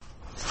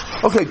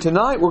Okay,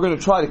 tonight we're going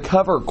to try to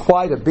cover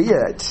quite a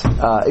bit,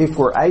 if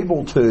we're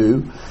able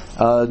to.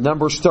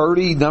 Numbers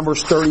 30,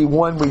 Numbers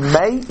 31. We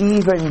may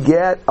even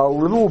get a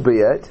little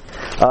bit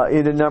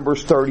into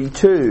Numbers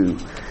 32.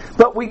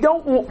 But we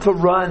don't want to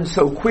run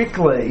so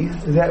quickly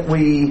that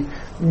we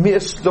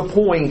miss the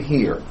point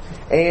here.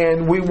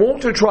 And we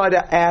want to try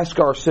to ask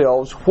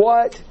ourselves,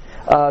 what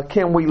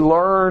can we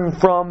learn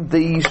from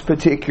these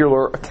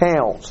particular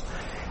accounts?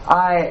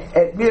 I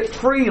admit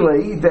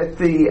freely that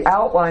the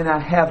outline I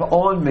have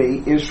on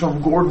me is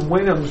from Gordon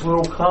Wenham's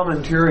little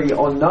commentary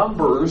on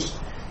Numbers,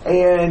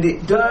 and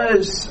it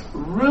does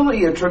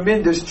really a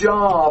tremendous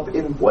job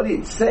in what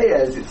it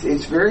says.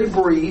 It's very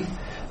brief,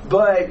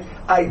 but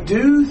I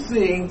do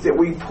think that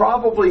we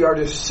probably are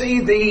to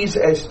see these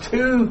as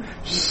two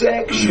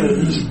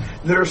sections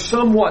that are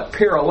somewhat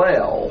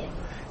parallel.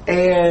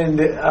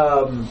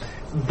 And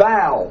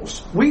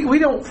vows. We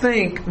don't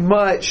think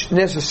much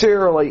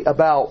necessarily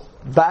about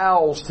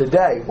vows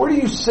today. Where do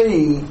you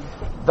see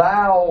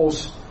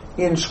vows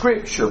in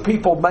Scripture?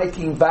 People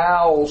making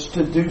vows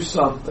to do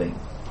something.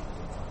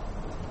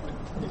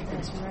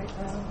 Nazarite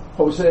vow.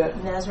 What was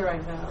that?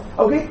 Nazarite vow.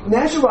 Okay,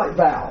 Nazarite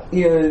vow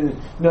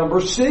in number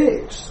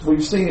 6.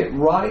 We've seen it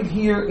right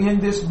here in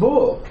this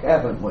book,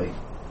 haven't we?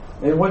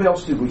 And what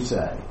else did we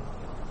say?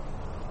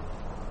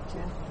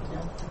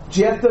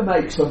 Jephthah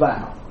makes a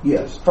vow.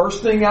 Yes,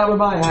 first thing out of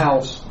my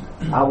house,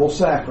 I will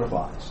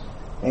sacrifice.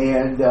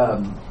 And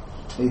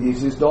it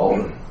is his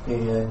daughter.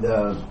 And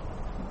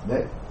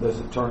that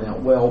doesn't turn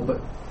out well. But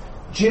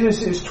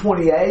Genesis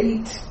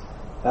 28,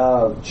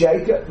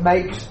 Jacob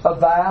makes a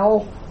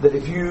vow that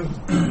if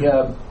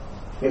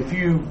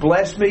you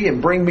bless me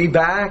and bring me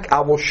back,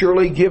 I will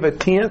surely give a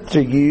tenth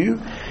to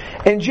you.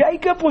 And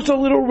Jacob was a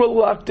little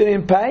reluctant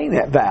in paying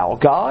that vow.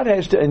 God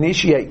has to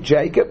initiate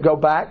Jacob, go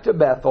back to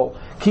Bethel,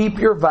 keep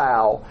your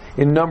vow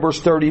in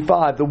Numbers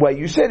 35 the way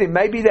you said. And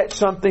maybe that's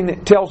something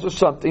that tells us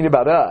something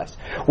about us.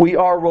 We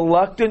are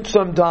reluctant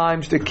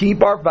sometimes to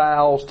keep our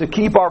vows, to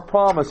keep our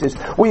promises.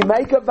 We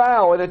make a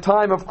vow at a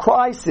time of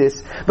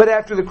crisis, but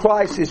after the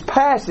crisis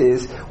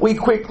passes, we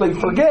quickly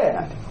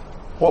forget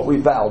what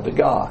we vowed to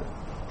God.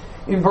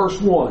 In verse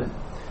 1,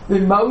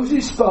 then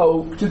Moses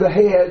spoke to the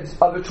heads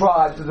of the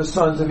tribes of the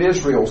sons of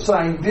Israel,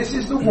 saying, this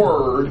is the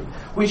word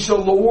which the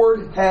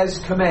Lord has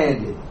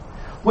commanded.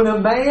 When a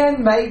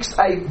man makes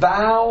a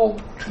vow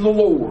to the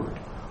Lord,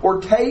 or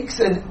takes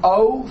an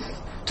oath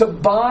to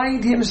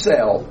bind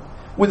himself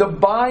with a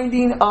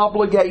binding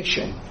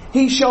obligation,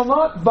 he shall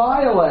not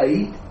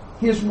violate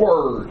his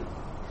word.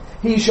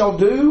 He shall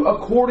do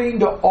according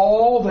to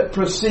all that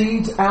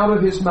proceeds out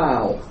of his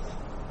mouth.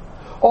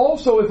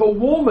 Also, if a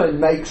woman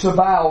makes a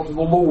vow to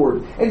the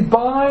Lord and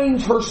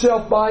binds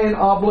herself by an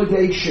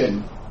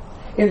obligation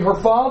in her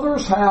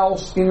father's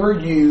house in her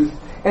youth,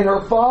 and her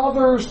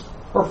father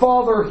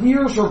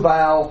hears her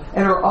vow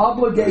and her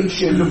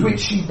obligation to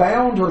which she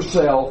bound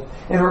herself,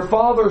 and her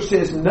father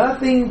says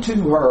nothing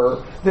to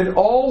her, then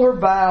all her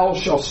vows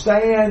shall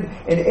stand,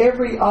 and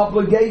every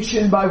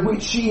obligation by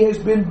which she has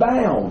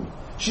bound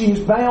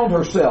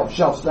herself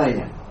shall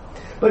stand.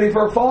 But if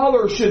her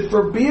father should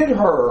forbid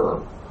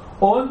her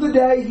on the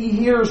day he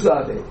hears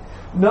of it,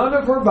 none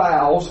of her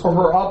vows or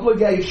her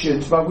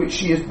obligations by which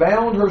she has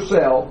bound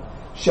herself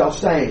shall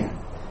stand.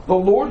 The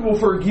Lord will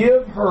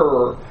forgive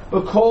her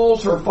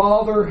because her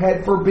father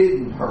had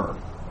forbidden her.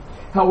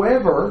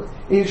 However,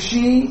 if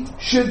she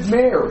should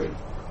marry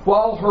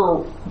while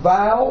her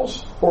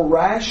vows or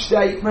rash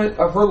statement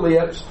of her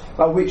lips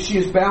by which she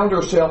has bound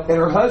herself, and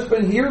her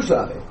husband hears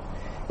of it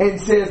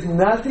and says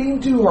nothing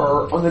to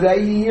her on the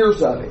day he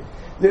hears of it,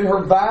 then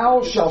her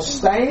vows shall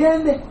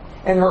stand,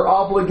 and her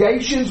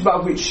obligations by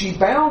which she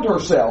bound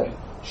herself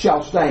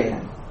shall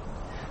stand.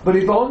 But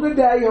if on the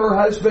day her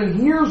husband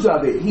hears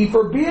of it, he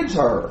forbids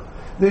her,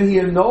 then he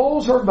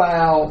annuls her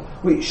vow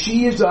which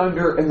she is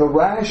under, and the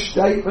rash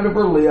statement of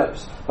her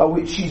lips by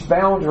which she's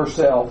bound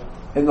herself,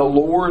 and the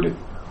Lord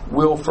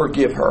will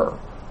forgive her.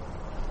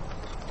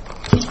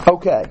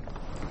 Okay.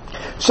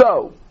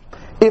 So,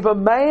 if a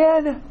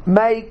man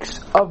makes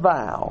a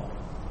vow,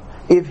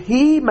 if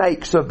he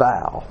makes a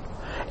vow,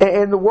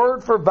 and the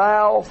word for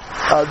vow,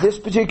 this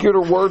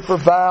particular word for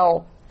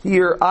vow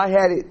here, I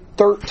had it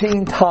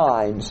 13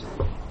 times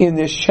in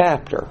this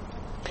chapter.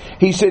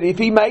 He said if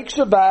he makes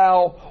a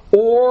vow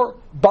or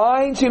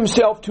binds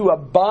himself to a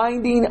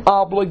binding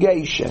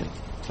obligation.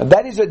 And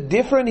that is a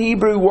different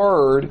Hebrew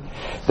word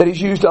that is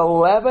used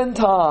 11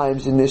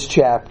 times in this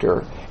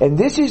chapter. And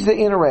this is the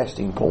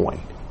interesting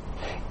point.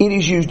 It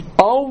is used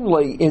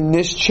only in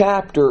this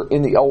chapter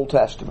in the Old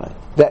Testament.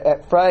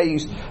 That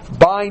phrase,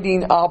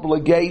 binding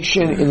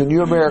obligation, in the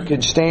New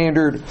American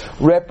Standard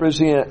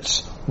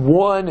represents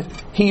one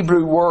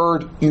Hebrew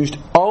word used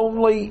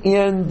only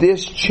in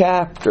this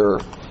chapter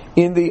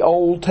in the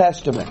Old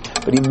Testament.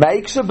 But he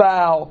makes a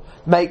vow,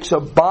 makes a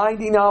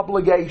binding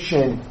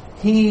obligation,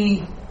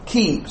 he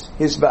keeps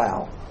his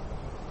vow.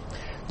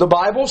 The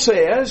Bible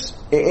says,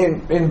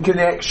 in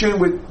connection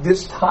with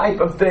this type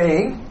of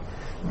thing,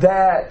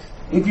 that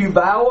if you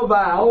vow a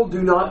vow,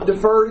 do not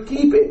defer to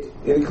keep it.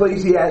 In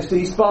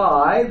Ecclesiastes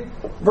 5,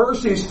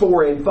 verses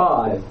 4 and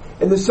 5.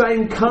 And the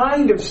same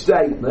kind of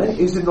statement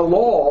is in the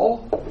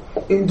law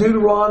in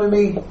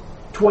Deuteronomy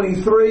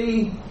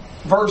 23,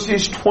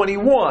 verses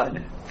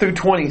 21 through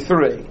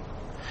 23.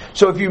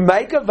 So if you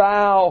make a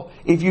vow,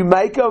 if you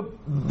make a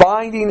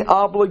binding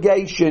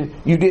obligation,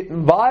 you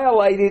didn't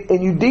violate it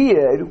and you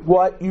did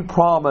what you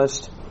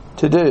promised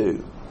to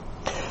do.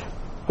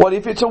 What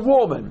if it's a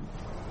woman?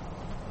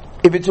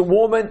 If it's a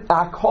woman,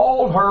 I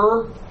called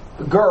her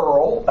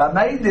girl. I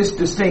made this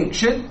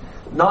distinction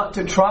not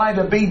to try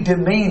to be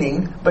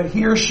demeaning, but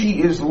here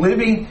she is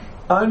living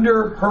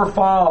under her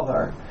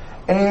father.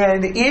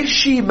 And if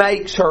she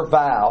makes her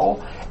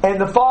vow and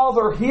the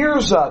father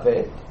hears of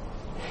it,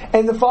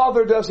 and the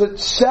father doesn't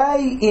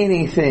say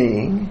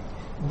anything,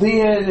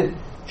 then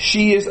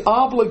she is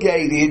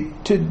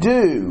obligated to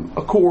do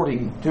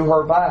according to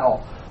her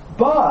vow.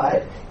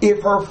 But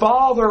if her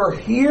father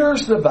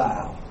hears the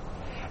vow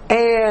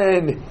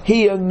and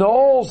he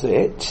annuls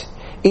it,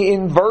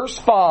 in verse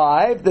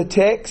 5, the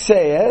text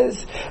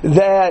says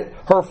that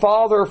her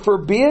father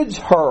forbids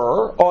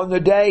her on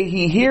the day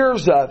he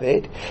hears of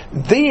it,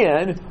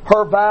 then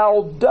her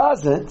vow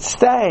doesn't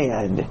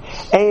stand,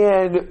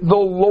 and the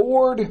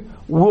Lord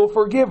will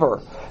forgive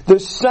her. The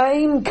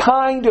same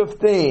kind of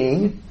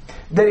thing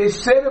that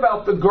is said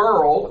about the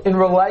girl in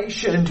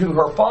relation to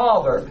her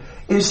father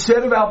is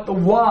said about the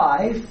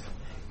wife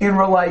in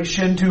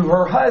relation to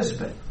her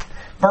husband.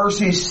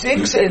 Verses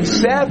 6 and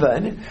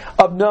 7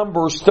 of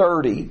Numbers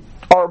 30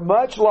 are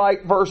much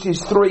like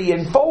verses 3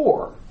 and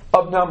 4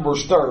 of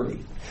Numbers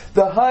 30.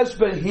 The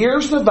husband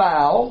hears the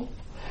vow,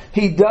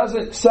 he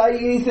doesn't say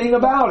anything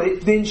about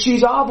it, then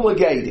she's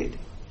obligated.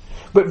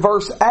 But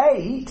verse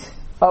 8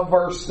 of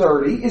verse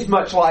 30 is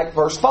much like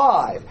verse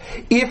 5.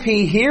 If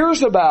he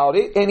hears about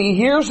it, and he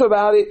hears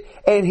about it,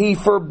 and he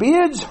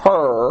forbids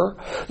her,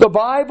 the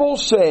Bible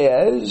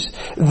says,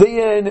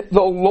 then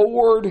the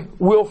Lord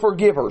will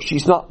forgive her.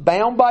 She's not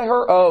bound by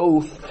her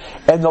oath,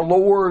 and the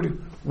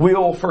Lord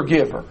will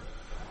forgive her.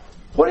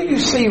 What do you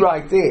see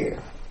right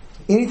there?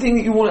 Anything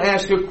that you want to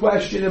ask a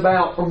question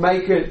about or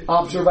make an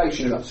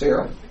observation about,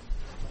 Sarah?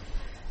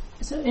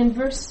 So in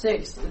verse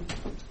 6,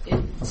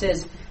 it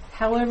says,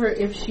 however,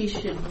 if she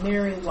should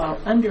marry while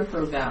under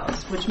her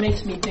vows, which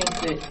makes me think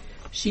that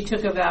she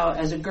took a vow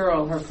as a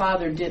girl, her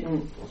father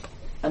didn't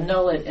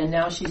annul it, and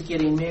now she's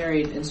getting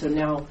married, and so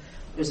now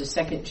there's a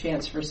second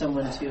chance for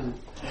someone to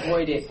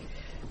avoid it.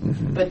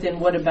 Mm-hmm. But then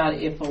what about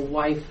if a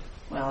wife,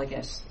 well, I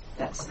guess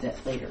that's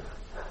that later.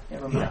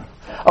 Never mind.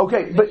 Yeah.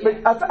 Okay, but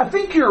I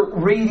think you're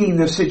reading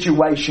the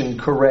situation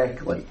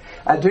correctly.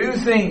 I do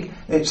think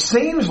it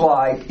seems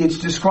like it's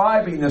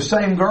describing the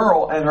same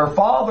girl and her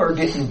father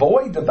didn't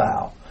void the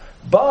vow.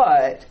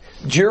 But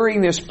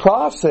during this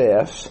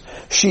process,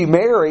 she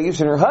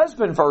marries and her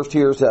husband first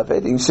hears of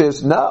it and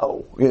says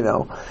no,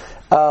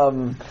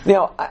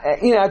 Now,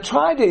 I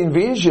tried to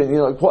envision,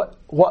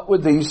 what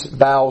would these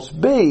vows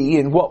be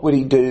and what would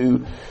he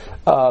do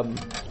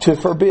to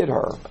forbid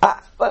her?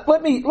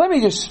 Let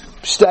me just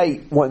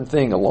state one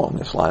thing along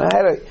this line. I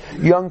had a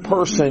young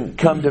person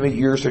come to me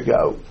years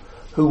ago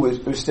who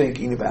was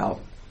thinking about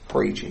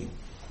preaching,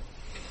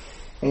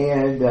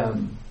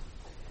 and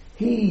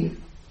he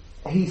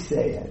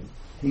said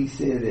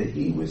that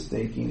he was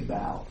thinking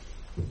about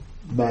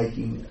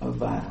making a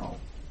vow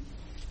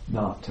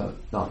not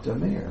to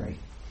marry.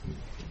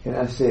 And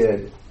I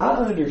said, I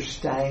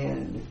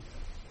understand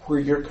where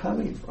you're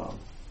coming from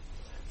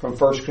 1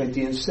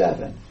 Corinthians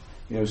 7.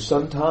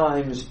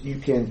 Sometimes you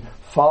can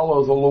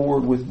follow the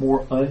Lord with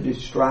more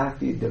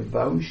undistracted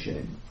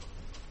devotion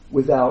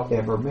without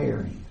ever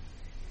marrying.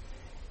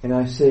 And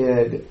I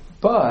said,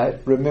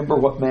 but remember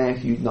what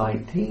Matthew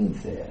 19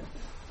 said,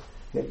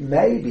 that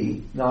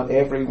maybe not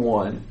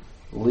everyone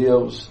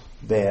lives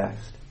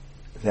best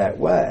that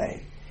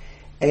way.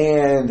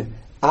 And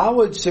I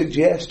would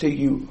suggest to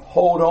you,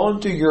 hold on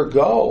to your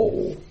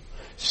goal,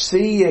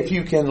 see if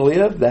you can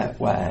live that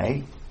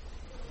way,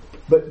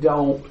 but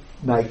don't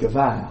make a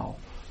vow.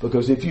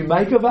 Because if you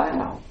make a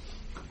vow,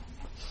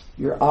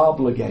 you're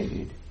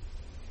obligated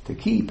to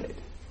keep it.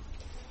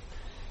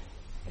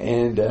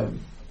 And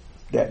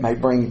that may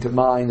bring to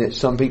mind that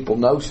some people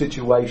know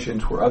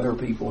situations where other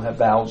people have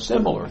vowed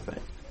similar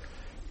things.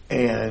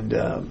 And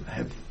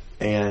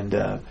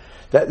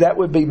that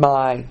would be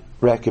my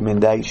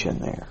recommendation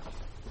there.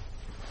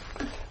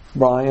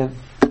 Brian?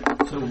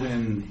 So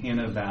when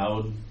Hannah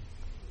vowed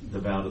the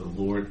vow to the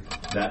Lord,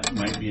 that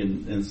might be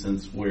an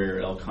instance where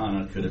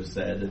Elkanah could have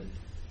said,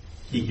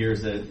 he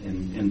hears it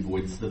and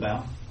voids the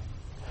vow?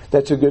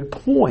 That's a good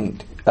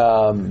point.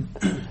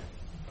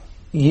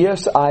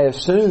 Yes, I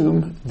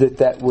assume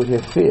that would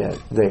have fit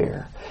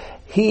there.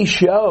 He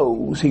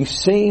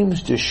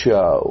seems to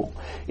show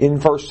in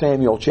 1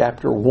 Samuel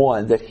chapter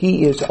 1 that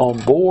he is on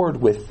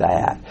board with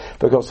that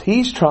because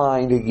he's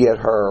trying to get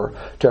her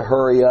to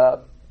hurry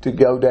up to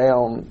go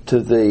down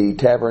to the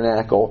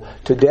tabernacle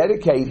to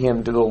dedicate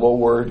him to the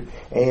Lord.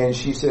 And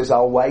she says,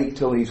 I'll wait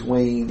till he's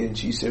weaned. And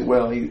she said,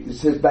 well, he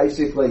says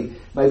basically,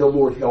 may the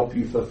Lord help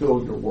you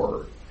fulfill your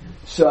word.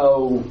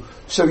 So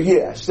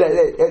yes,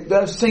 it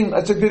does seem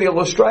that's a good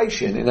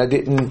illustration,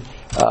 and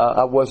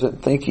I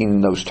wasn't thinking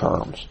in those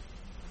terms.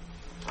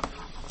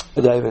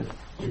 David,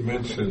 you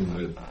mentioned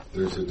that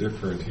there's a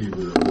different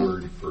Hebrew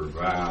word for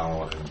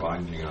vow and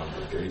binding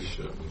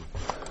obligation.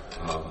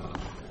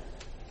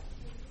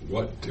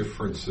 What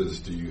differences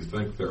do you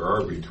think there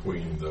are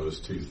between those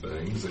two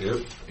things,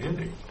 if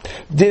any?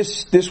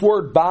 This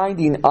word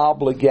binding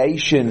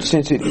obligation,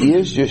 since it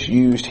is just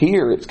used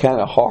here, it's kind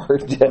of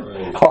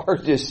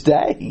hard to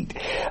state.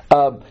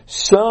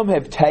 Some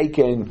have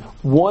taken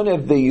one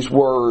of these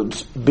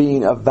words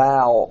being a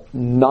vow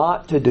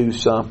not to do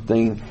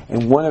something,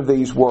 and one of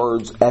these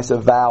words as a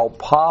vow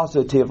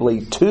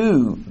positively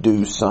to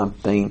do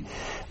something.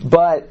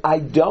 But I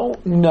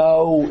don't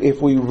know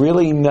if we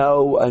really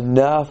know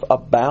enough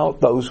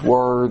about those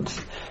words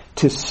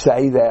to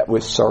say that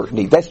with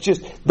certainty. That's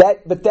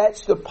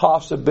the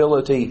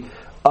possibility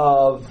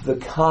of the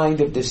kind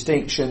of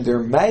distinction there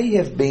may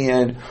have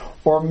been,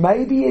 or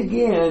maybe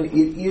again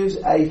it is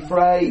a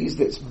phrase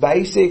that's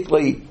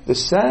basically the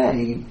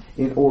same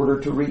in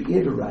order to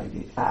reiterate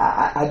it.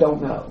 I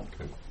don't know.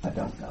 I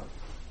don't know.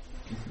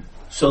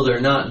 So they're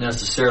not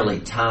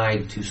necessarily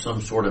tied to some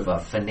sort of a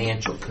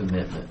financial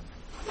commitment.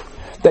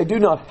 They do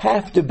not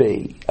have to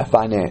be a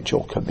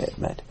financial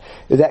commitment.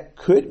 That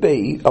could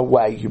be a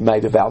way you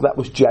made a vow. That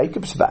was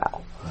Jacob's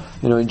vow,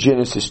 in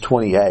Genesis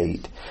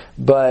 28,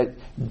 but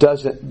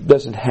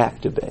doesn't have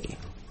to be.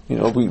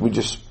 We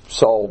just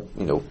saw,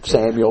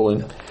 Samuel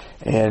and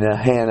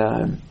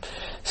Hannah, and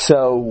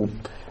so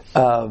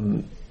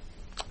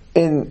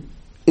and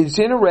it's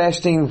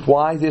interesting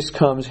why this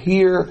comes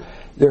here.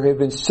 There have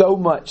been so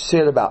much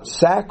said about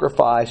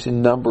sacrifice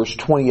in Numbers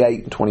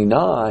 28 and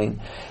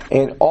 29,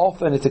 and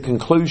often at the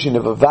conclusion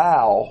of a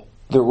vow,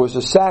 there was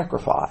a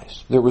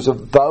sacrifice. There was a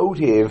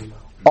votive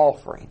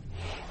offering.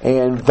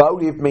 And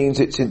votive means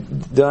it's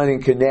done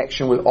in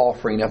connection with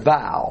offering a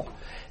vow.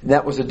 And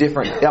that was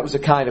a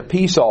kind of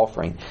peace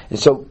offering. And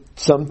so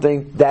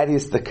something that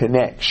is the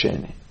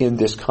connection in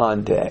this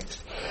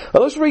context.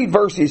 Well, let's read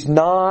verses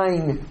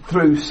 9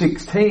 through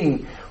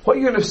 16. What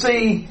you're going to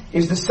see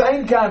is the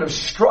same kind of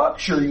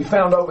structure you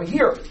found over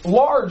here,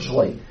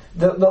 largely.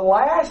 The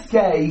last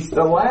case,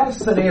 the last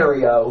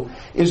scenario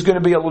is going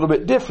to be a little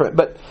bit different.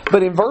 But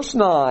in verse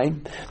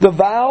 9, the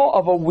vow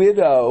of the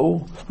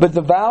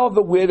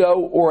widow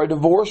or a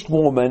divorced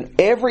woman,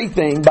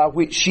 everything by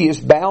which she is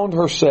bound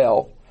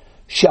herself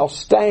shall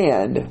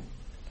stand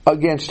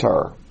against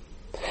her.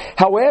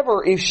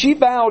 However, if she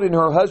vowed in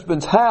her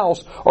husband's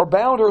house or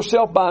bound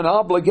herself by an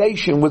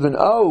obligation with an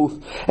oath,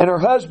 and her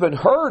husband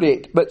heard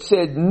it but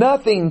said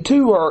nothing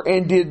to her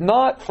and did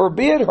not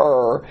forbid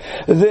her,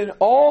 then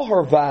all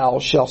her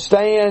vows shall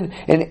stand,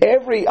 and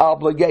every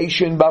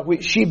obligation by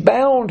which she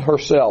bound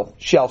herself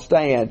shall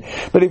stand.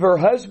 But if her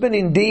husband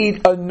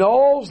indeed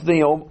annuls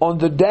them on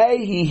the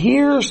day he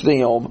hears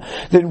them,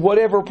 then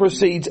whatever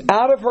proceeds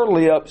out of her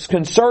lips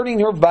concerning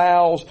her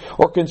vows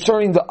or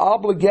concerning the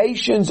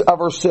obligations of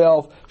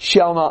herself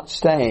shall not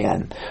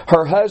stand.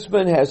 Her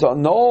husband has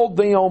annulled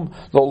them.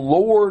 The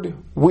Lord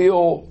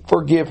will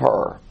forgive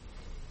her.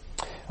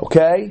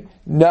 Okay?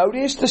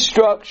 Notice the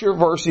structure,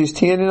 verses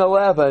 10 and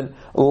 11,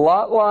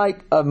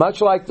 much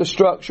like the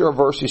structure of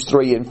verses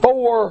 3 and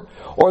 4,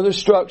 or the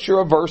structure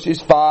of verses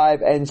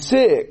 5 and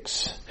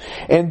 6.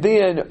 And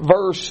then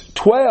verse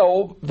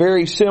 12,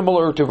 very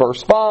similar to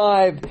verse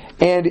 5,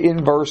 and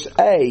in verse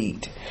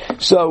 8.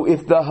 So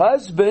if the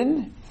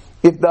husband,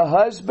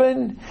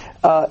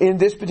 in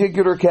this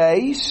particular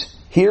case,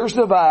 hears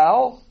the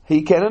vow,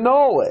 he can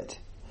annul it.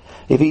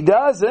 If he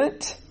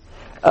doesn't,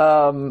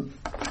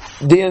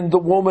 then the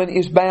woman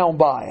is bound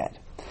by it.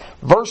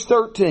 Verse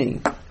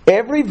 13,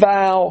 every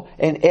vow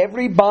and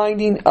every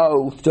binding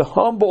oath to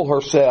humble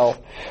herself,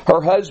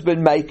 her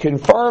husband may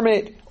confirm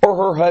it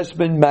or her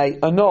husband may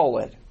annul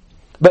it.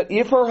 But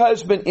if her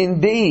husband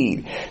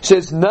indeed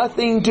says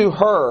nothing to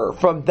her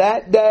from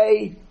that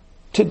day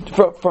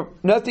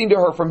nothing to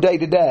her from day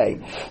to day,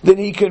 then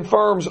he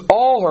confirms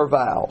all her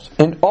vows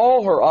and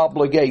all her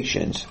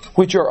obligations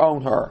which are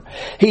on her.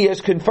 He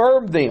has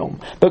confirmed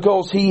them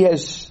because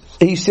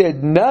he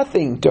said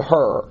nothing to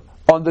her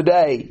on the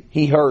day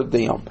he heard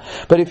them.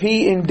 But if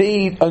he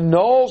indeed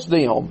annuls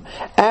them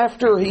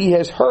after he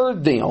has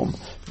heard them,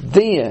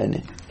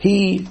 then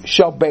he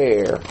shall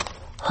bear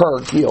her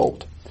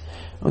guilt.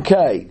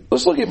 Okay,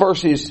 let's look at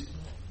verses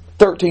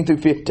 13 through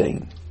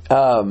 15.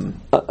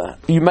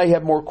 You may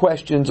have more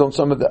questions on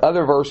some of the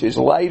other verses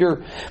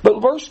later. But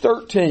verse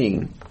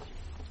 13,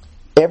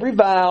 every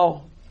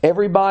vow,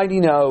 every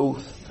binding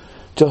oath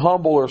to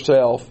humble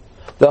herself,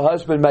 the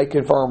husband may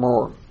confirm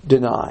or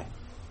deny.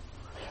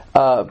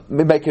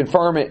 May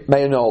confirm it,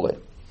 may annul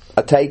it.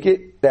 I take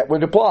it that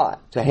would apply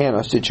to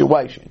Hannah's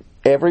situation.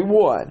 Every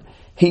one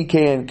he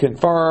can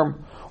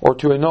confirm or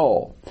to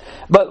annul.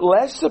 But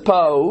let's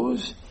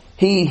suppose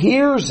he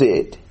hears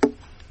it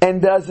and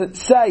doesn't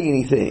say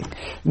anything.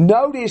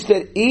 Notice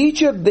that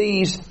each of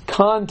these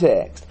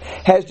contexts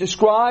has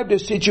described a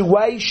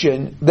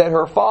situation that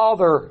her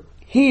father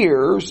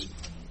hears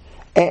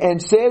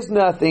and says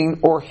nothing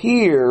or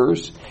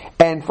hears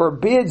and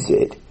forbids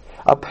it.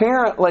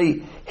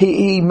 Apparently,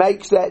 he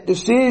makes that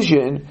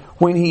decision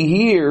when he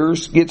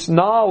hears, gets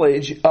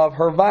knowledge of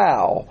her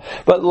vow.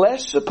 But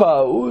let's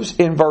suppose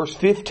in verse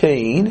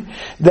 15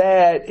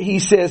 that he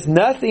says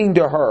nothing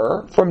to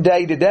her from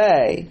day to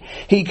day.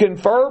 He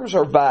confirms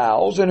her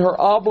vows and her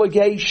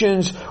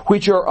obligations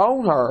which are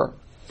on her.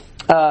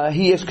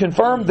 He has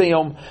confirmed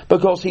them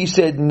because he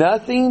said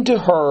nothing to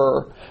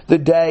her the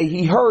day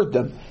he heard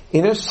them.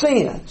 In a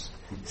sense,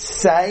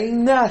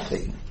 saying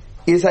nothing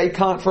is a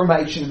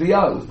confirmation of the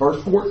oath.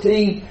 Verse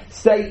 14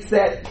 states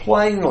that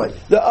plainly.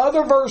 The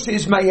other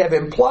verses may have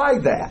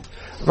implied that.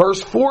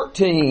 Verse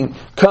 14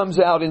 comes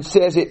out and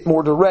says it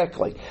more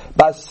directly.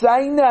 By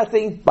saying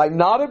nothing, by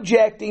not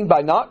objecting,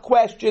 by not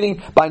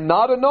questioning, by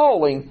not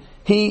annulling,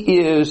 he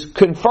is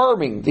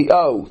confirming the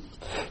oath.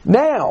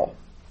 Now,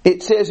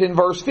 it says in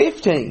verse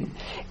 15,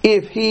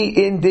 if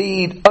he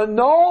indeed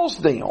annuls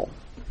them,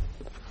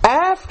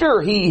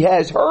 after he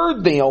has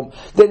heard them,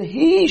 then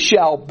he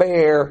shall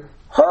bear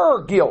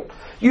her guilt.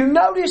 You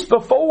notice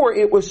before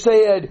it was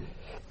said,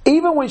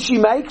 even when she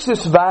makes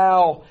this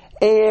vow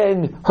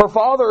and her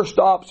father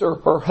stops her,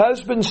 her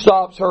husband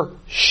stops her,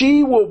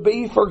 she will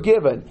be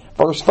forgiven.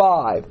 Verse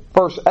 5,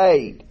 verse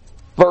 8,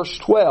 verse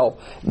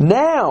 12.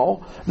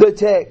 Now, the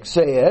text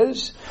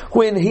says,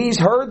 when he's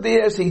heard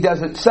this, he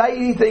doesn't say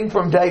anything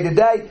from day to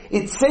day.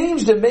 It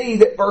seems to me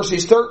that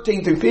verses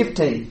 13 through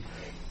 15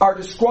 are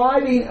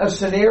describing a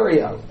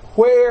scenario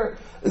where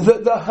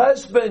the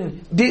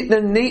husband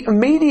didn't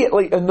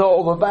immediately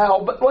annul the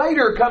vow, but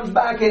later comes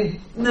back and,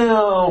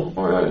 no,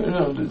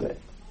 don't do that.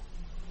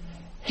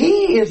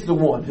 He is the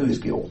one who is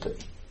guilty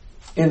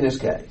in this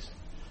case.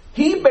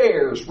 He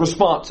bears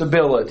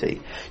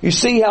responsibility. You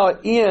see how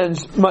it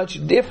ends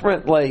much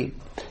differently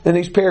than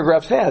these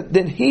paragraphs had.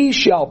 Then he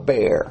shall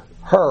bear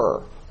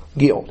her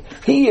guilt.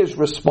 He is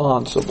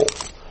responsible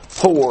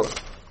for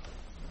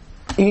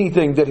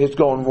anything that has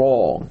gone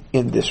wrong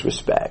in this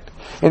respect.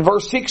 In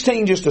verse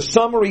 16, just a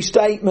summary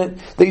statement.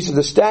 These are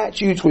the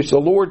statutes which the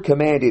Lord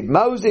commanded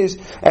Moses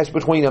as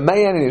between a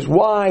man and his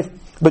wife,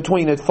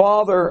 between a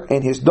father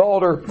and his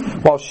daughter,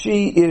 while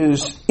she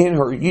is in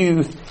her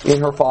youth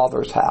in her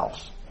father's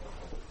house.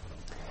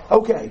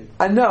 Okay,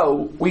 I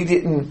know we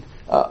didn't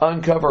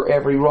uncover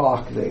every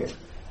rock there.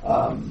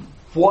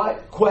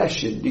 What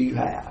question do you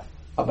have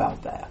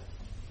about that?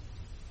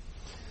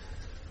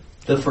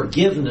 The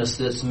forgiveness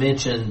that's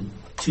mentioned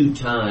 2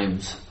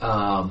 times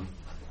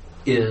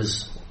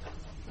is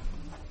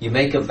you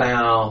make a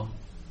vow,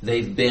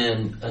 they've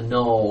been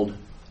annulled,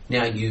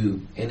 now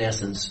you, in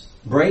essence,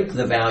 break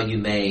the vow you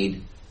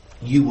made,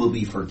 you will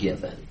be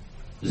forgiven.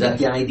 Is that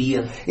the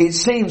idea? It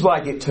seems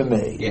like it to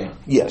me. Yeah.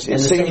 Yes, it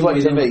seems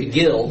like to me.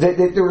 Guilt. That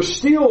there was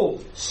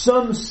still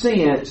some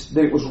sense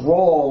that it was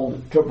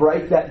wrong to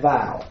break that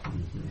vow.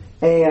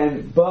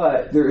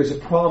 But there is a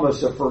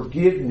promise of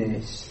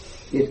forgiveness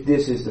if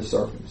this is the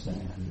circumstance.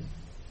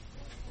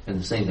 And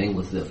the same thing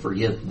with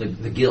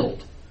the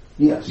guilt.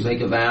 Yes. You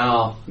make a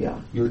vow,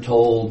 you're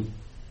told,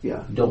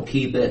 don't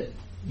keep it,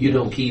 you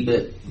don't keep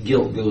it,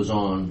 guilt goes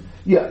on.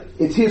 Yeah,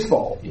 it's his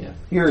fault. Yeah.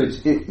 Here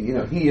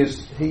he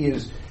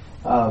is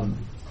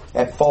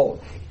at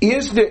fault.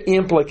 Is the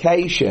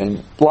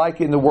implication,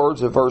 like in the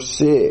words of verse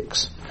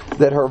 6,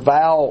 that her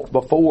vow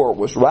before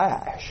was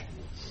rash?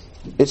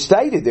 It's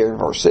stated there in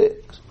verse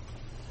 6.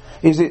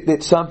 Is it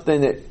that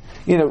something that,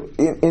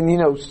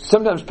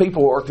 sometimes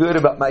people are good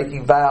about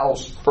making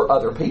vows for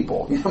other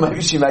people.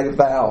 Maybe she made a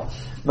vow,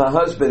 my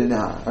husband and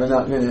I are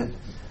not going to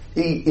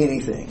eat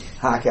anything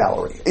high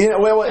calorie.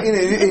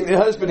 The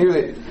husband here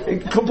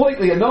that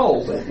completely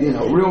annuls it,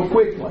 real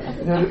quickly.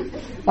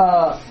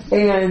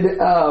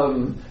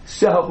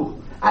 So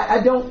I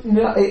don't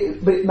know,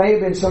 but it may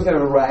have been some kind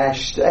of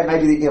rash,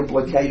 maybe the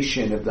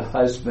implication of the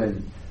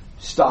husband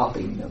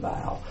stopping the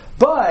vow.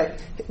 But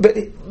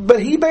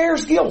he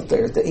bears guilt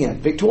there at the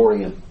end.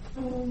 Victoria?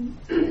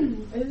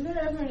 Is there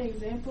ever an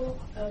example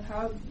of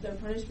how they're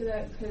punished for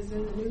that? Because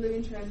in the New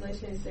Living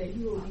Translation it said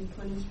he will be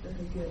punished for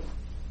her guilt.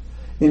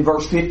 In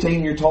verse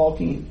 15 you're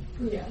talking?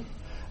 Yeah.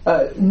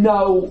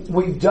 No,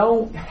 we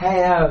don't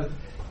have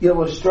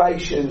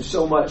illustrations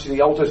so much in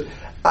the Old Testament.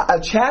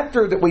 A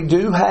chapter that we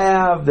do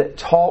have that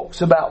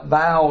talks about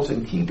vows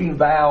and keeping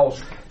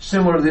vows,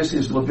 similar to this,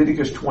 is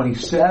Leviticus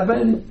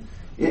 27.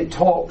 It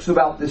talks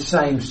about the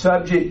same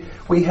subject.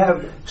 We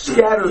have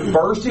scattered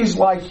verses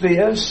like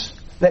this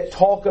that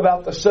talk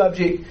about the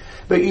subject,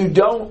 but you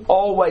don't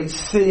always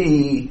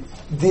see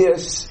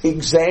this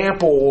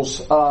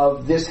examples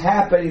of this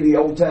happening in the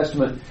Old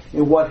Testament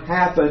and what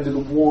happened to the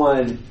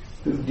one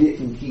who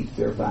didn't keep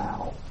their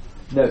vow.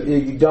 No,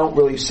 you don't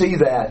really see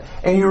that.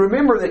 And you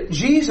remember that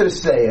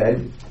Jesus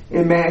said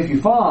in Matthew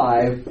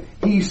 5,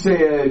 He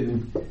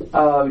said,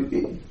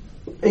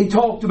 he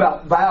talked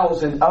about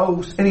vows and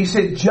oaths, and he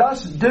said,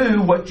 just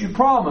do what you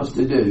promised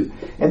to do.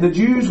 And the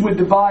Jews would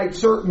divide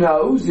certain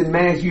oaths in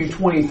Matthew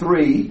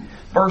 23,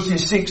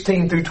 verses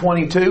 16 through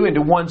 22,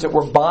 into ones that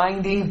were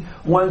binding,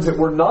 ones that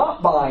were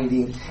not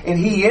binding. And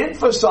he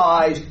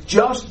emphasized,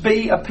 just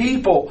be a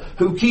people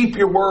who keep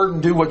your word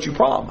and do what you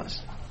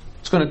promise.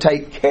 It's going to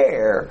take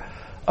care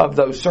of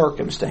those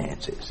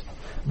circumstances.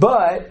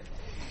 But,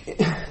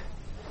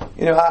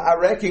 I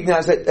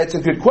recognize that that's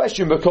a good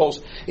question,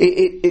 because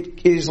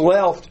it is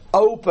left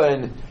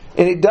open,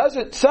 and it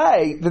doesn't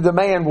say that the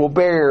man will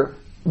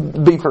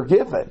be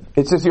forgiven.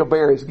 It says he'll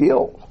bear his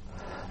guilt.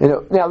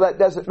 Now that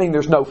doesn't mean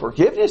there's no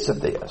forgiveness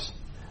of this,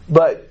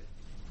 but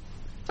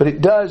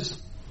it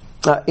does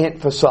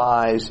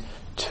emphasize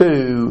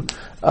too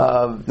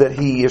that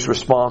he is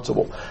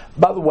responsible.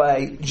 By the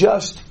way,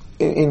 just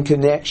in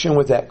connection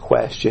with that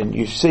question,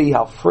 you see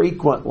how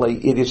frequently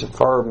it is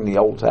affirmed in the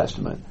Old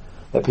Testament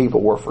that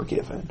people were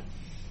forgiven.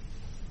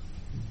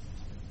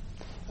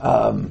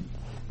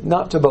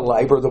 Not to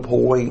belabor the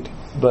point,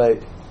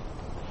 but,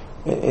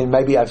 and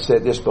maybe I've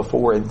said this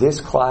before in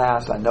this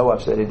class, I know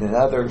I've said it in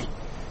others,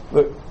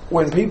 but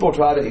when people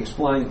try to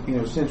explain,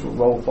 central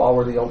role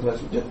follower of the Old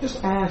Testament,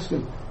 just ask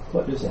them,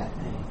 what does that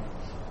mean?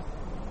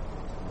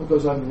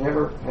 Because I've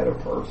never had a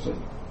person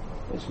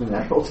that's been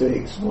able to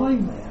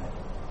explain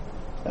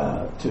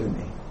that to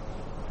me.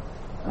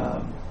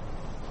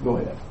 Go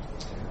ahead.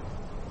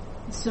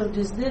 So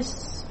does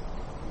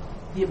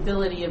the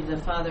ability of the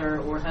father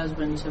or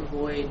husband to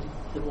void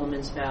the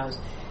woman's vows,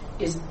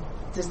 does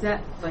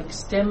that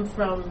stem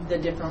from the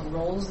different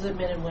roles that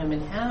men and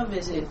women have?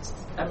 That's the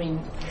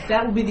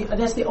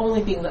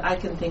only thing that I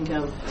can think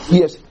of.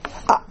 Yes.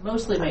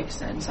 Mostly makes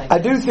sense. I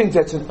do think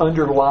that's an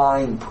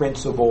underlying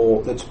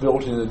principle that's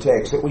built into the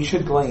text that we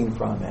should glean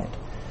from it.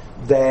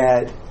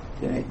 That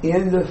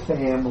in the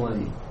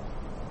family,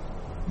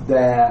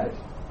 that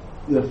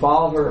the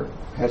father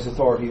has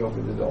authority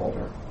over the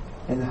daughter,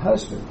 and the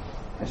husband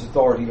has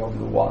authority over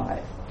the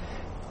wife.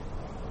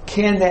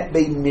 Can that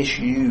be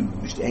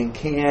misused, and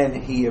can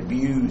he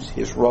abuse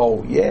his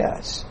role?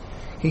 Yes,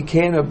 he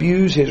can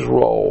abuse his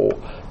role,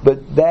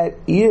 but that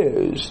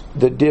is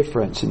the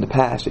difference in the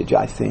passage,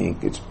 I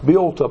think. It's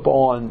built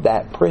upon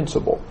that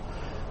principle.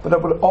 But I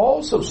would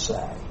also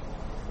say,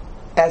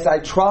 as I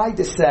tried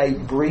to say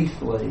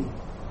briefly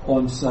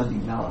on Sunday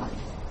night,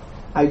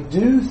 I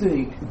do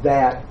think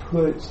that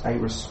puts a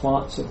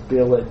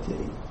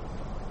responsibility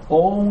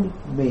on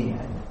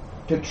men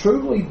to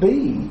truly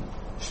be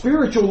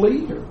spiritual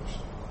leaders.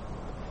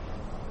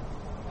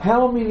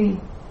 How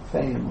many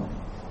families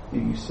do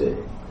you see?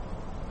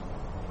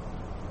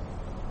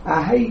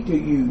 I hate to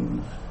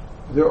use,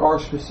 there are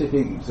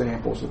specific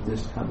examples of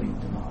this coming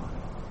to mind,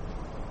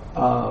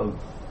 of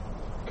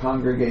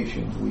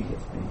congregations we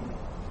have been,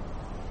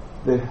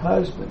 that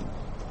husbands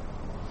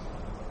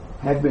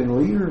have been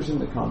leaders in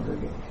the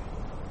congregation.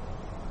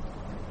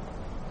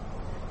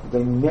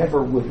 They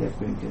never would have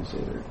been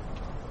considered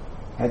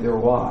had their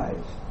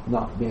wives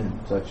not been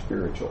such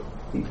spiritual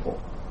people.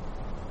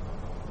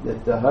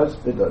 That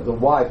the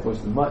wife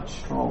was the much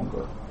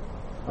stronger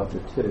of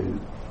the two.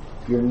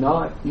 If you're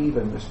not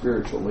even the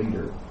spiritual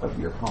leader of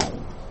your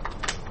home,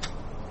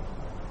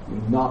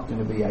 you're not going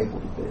to be able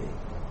to be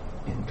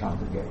in the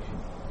congregation.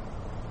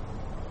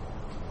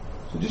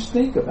 So just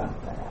think about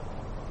that.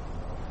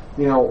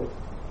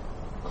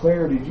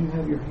 Claire, did you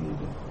have your hand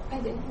up? I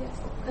did, yes.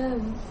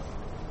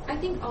 I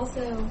think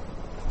also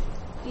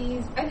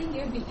I think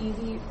it would be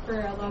easy for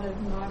a lot of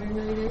modern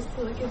readers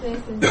to look at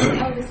this and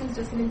say, this is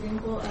just an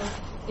example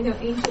of,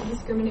 ancient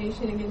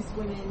discrimination against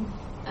women.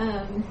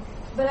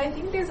 But I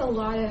think there's a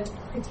lot of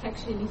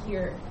protection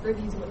here for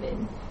these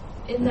women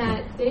in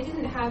that they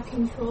didn't have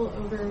control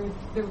over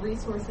the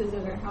resources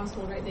of their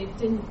household, right? They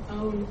didn't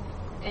own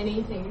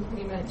anything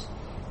pretty much.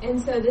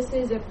 And so this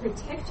is a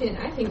protection,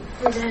 I think,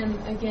 for them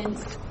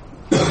against,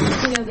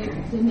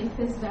 they make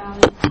this vow,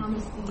 they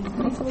promise these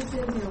resources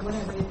or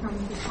whatever, they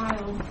promise the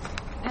child,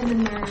 and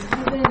then their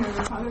husband or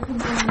their father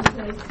comes in and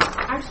says,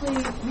 actually,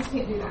 you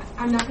can't do that.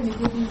 I'm not going to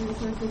give these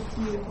resources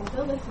to you to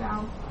fulfill this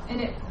vow, and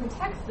it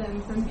protects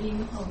them from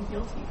being held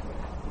guilty for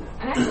that.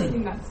 And I actually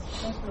think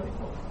that's really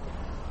cool.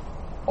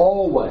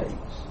 Always,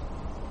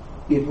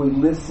 if we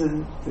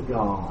listen to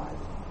God,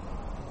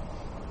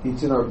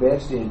 it's in our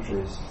best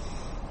interest.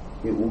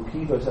 It will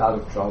keep us out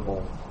of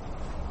trouble.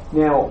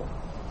 Now,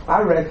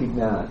 I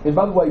recognize, and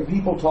by the way,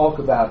 people talk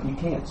about you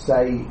can't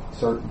say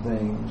certain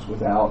things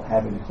without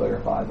having to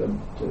clarify them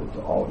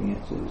to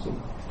audiences.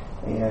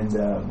 And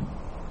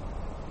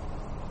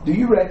do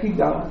you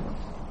recognize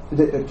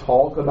that to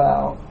talk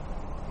about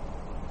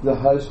the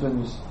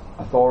husband's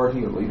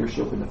authority or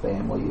leadership in the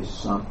family is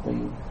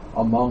something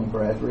among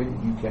brethren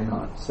you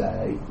cannot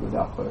say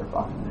without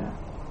clarifying that?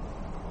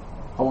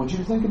 I want you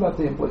to think about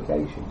the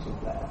implications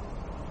of that.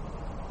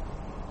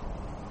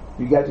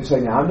 You got to say,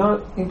 now I'm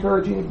not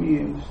encouraging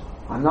abuse.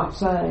 I'm not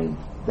saying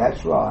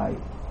that's right.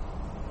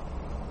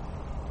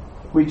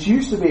 Which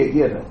used to be a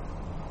given.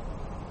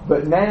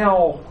 But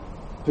now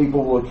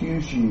people will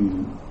accuse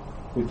you,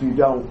 if you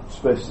don't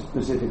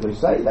specifically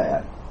say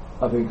that,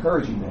 of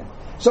encouraging that.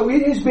 So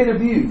it has been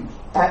abused,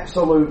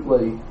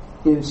 absolutely,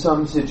 in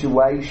some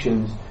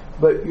situations.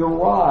 But you're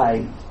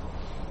right.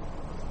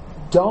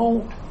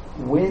 Don't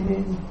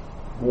women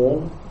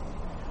want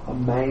a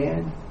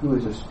man who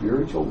is a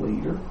spiritual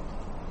leader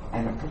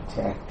and a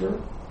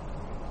protector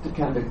to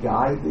kind of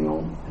guide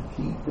them and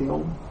keep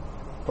them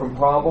from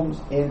problems,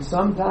 and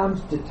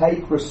sometimes to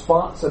take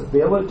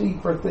responsibility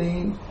for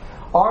things?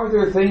 Are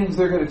there things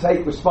they're going to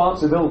take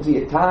responsibility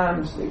at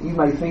times that you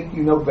may think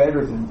you know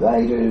better than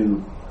they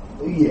do?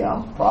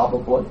 Yeah,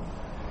 probably.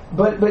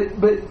 But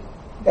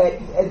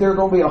there are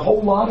going to be a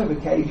whole lot of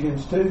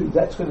occasions too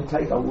that's going to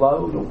take a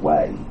load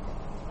away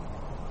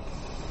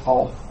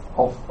off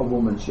a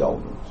woman's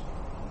shoulders.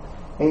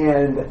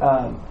 And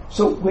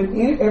so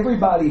when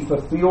everybody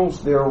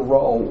fulfills their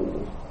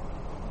role,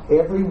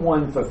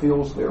 everyone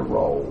fulfills their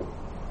role,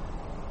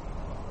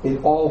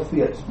 it all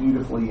fits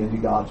beautifully into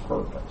God's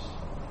purpose.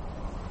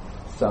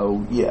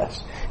 So,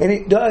 yes. And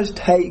it does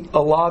take a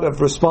lot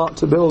of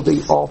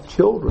responsibility off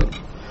children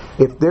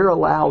if they're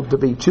allowed to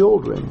be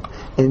children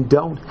and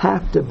don't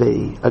have to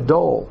be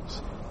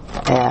adults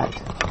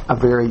at a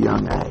very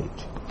young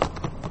age.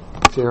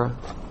 Sarah?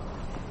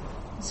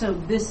 So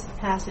this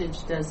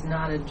passage does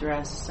not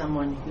address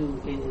someone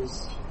who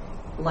is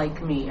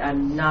like me.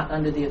 I'm not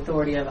under the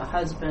authority of a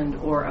husband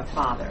or a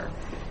father.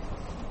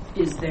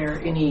 Is there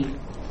any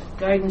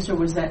guidance, or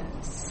was that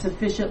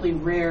sufficiently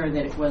rare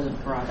that it wasn't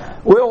brought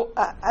up? Well,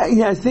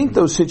 I think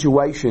those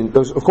situations,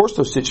 of course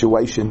those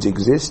situations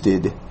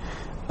existed in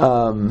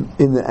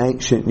the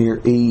ancient Near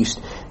East.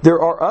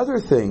 There are other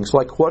things,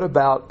 like what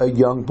about a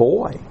young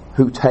boy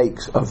who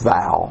takes a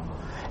vow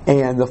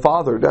and the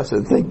father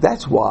doesn't think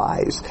that's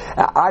wise?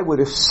 I would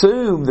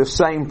assume the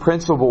same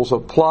principles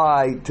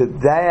apply to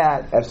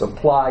that as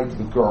apply to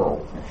the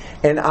girl.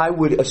 And I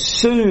would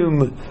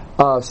assume,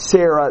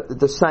 Sarah, that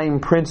the same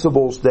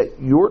principles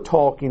that you're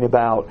talking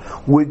about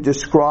would be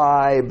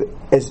described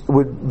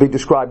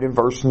in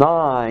verse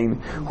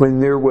 9 when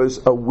there was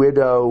a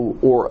widow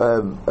or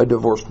a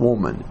divorced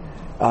woman.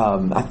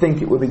 I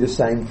think it would be the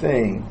same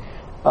thing.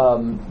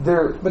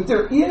 But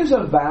there is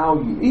a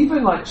value,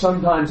 even like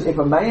sometimes if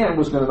a man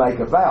was going to make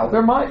a vow,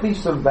 there might be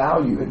some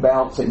value in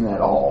bouncing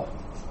that off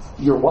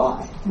your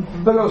wife.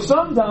 Because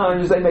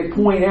sometimes they may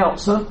point out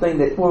something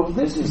that, well,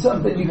 this is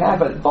something you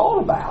haven't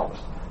thought about.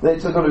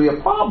 That's going to be a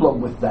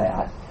problem with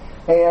that.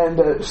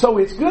 And so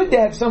it's good to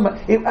have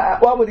somebody.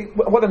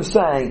 What I'm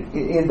saying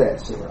in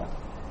that, Sarah,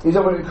 is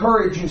I would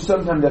encourage you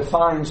sometime to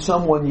find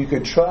someone you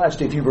could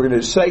trust if you were going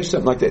to say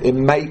something like that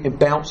and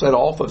bounce that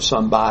off of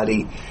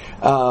somebody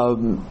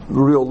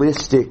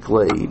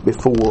realistically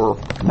before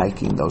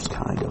making those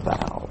kind of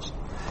vows.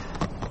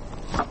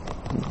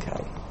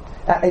 Okay.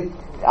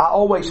 I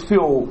always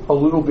feel a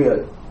little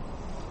bit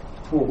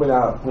when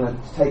I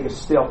take a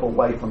step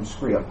away from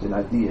script, and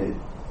I did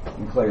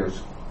in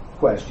Claire's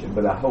question,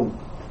 but I hope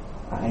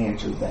I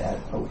answered that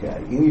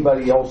okay.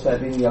 Anybody else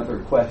have any other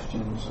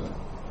questions?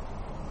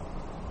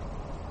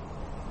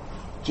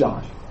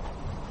 Josh?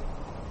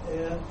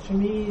 Yeah, to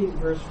me,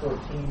 verse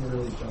 14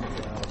 really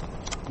jumps out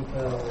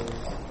because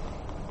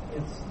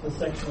it's the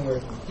section where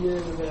he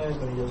hears of it,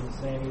 but he doesn't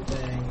say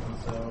anything, and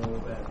so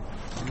that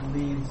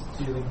leads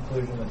to the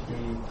conclusion that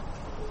he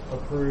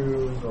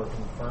approves or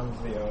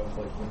confirms the oath,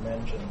 like you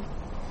mentioned.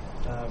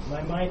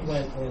 My mind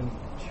went in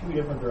two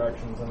different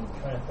directions. I'm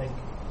trying to think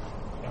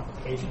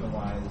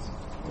application-wise.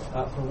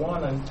 For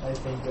one, I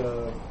think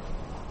of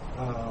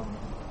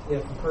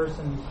if a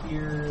person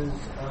hears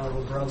of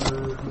a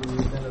brother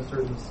who's in a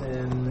certain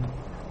sin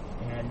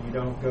and you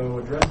don't go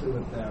address it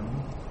with them,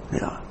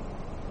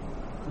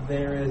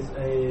 there is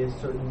a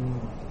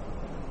certain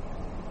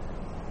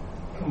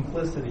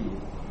complicity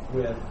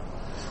with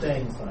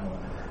staying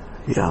silent.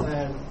 Yeah.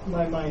 And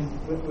my mind,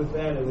 with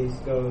that at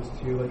least, goes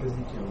to like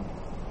Ezekiel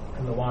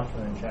in the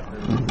Watchman in chapter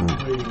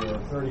 3 or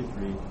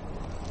 33.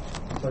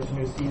 Such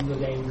who sees the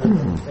danger and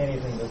doesn't say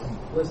anything, they're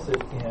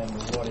complicit in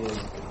what is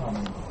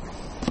coming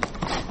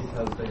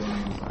because they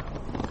remain silent.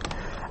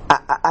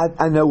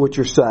 I know what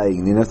you're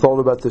saying, and I thought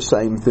about the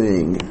same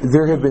thing.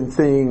 There have been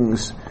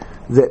things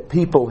that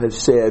people have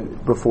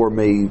said before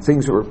me,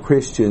 things that were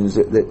Christians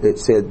that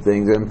said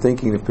things. I'm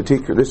thinking of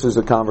particular. This is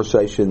a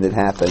conversation that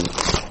happened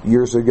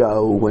years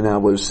ago when I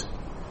was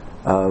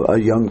a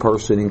young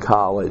person in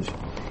college,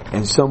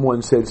 and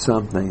someone said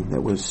something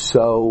that was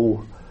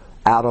so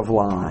out of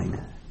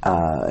line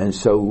and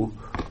so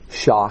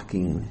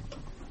shocking.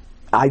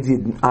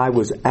 I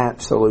was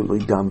absolutely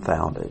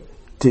dumbfounded.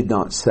 Did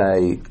not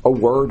say a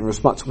word in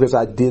response because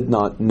I did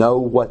not know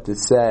what to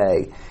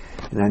say,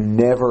 and I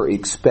never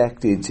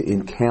expected to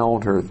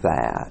encounter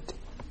that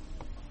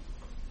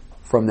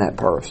from that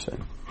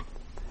person.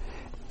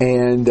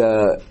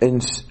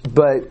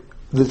 But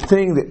the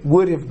thing that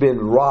would have been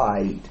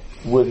right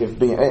would have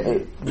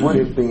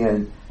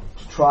been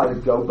to try to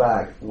go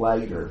back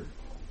later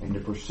and to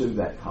pursue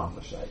that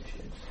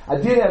conversation. I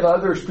did have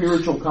other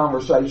spiritual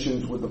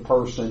conversations with the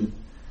person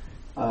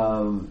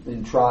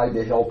and tried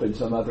to help in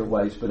some other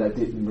ways, but I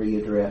didn't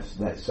readdress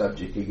that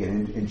subject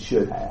again and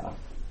should have.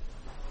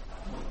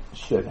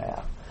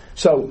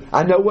 So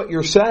I know what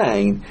you're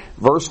saying.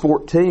 Verse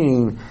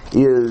 14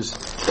 is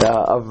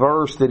a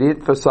verse that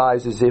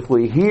emphasizes if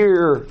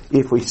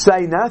we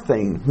say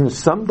nothing,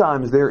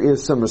 sometimes there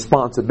is some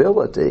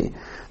responsibility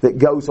that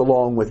goes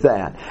along with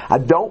that. I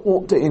don't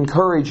want to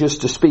encourage us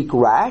to speak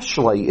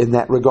rashly in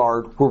that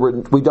regard, where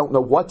we don't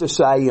know what to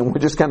say and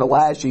we're just kind of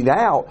lashing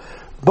out.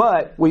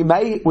 But we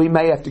may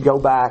have to go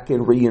back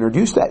and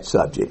reintroduce that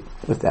subject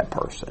with that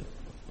person.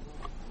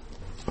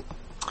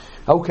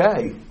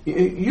 Okay,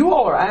 you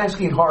all are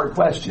asking hard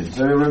questions.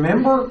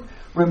 Remember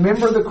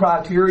the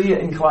criteria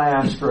in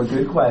class for a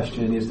good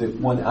question is that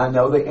one I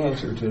know the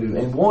answer to,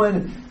 and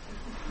one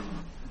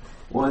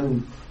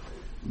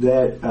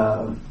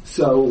that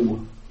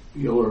so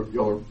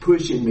you're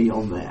pushing me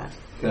on that.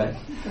 Okay,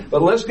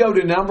 but let's go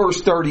to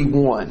Numbers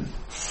 31.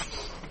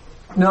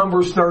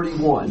 Numbers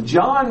 31.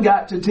 John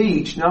got to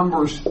teach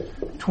Numbers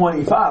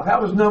 25. How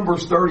does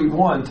Numbers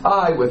 31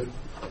 tie with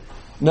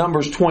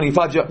Numbers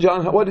 25?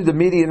 John, what did the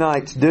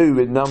Midianites do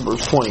in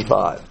Numbers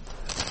 25?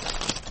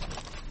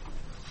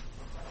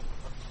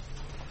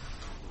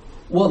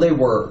 Well, they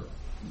were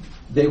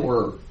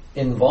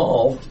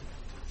involved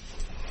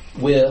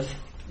with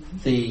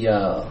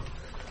the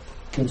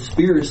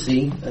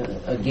conspiracy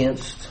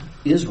against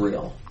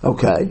Israel.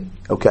 Okay.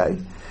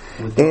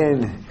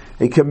 And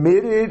they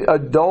committed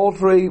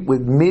adultery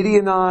with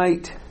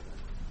Midianite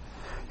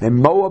and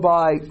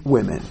Moabite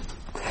women.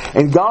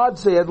 And God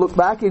said, look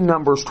back in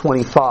Numbers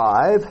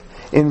 25,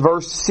 in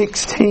verse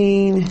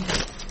 16,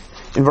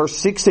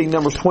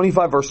 Numbers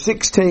 25, verse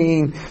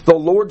 16, the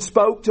Lord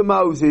spoke to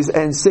Moses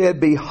and said,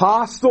 be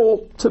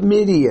hostile to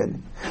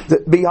Midian.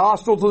 Be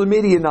hostile to the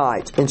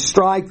Midianites and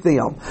strike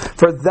them,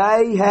 for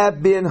they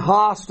have been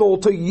hostile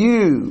to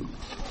you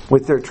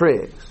with their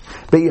tricks.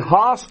 Be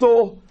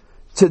hostile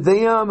to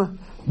them,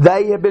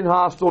 they have been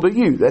hostile to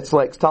you. That's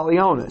lex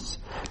talionis.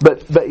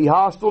 But be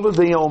hostile to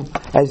them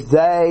as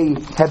they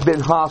have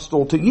been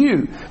hostile to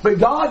you. But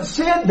God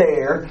said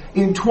there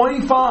in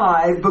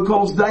 25,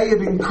 because they have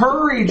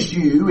encouraged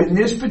you in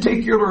this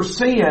particular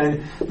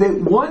sin,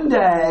 that one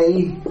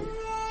day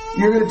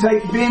you're going to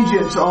take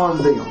vengeance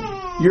on them.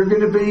 You're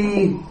going to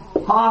be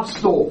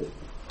hostile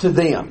to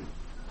them.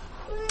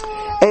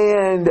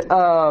 And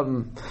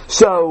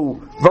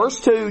so,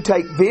 verse 2,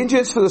 take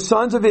vengeance for the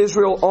sons of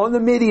Israel on the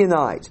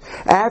Midianites.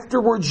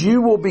 Afterwards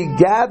you will be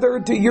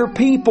gathered to your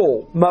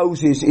people,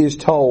 Moses is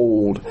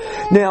told.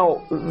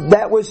 Now,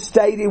 that was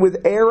stated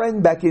with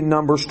Aaron back in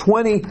Numbers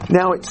 20.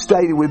 Now it's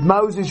stated with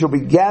Moses, you'll be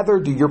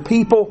gathered to your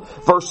people.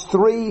 Verse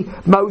 3,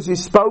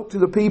 Moses spoke to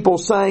the people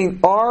saying,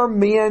 arm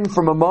men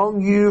from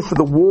among you for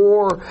the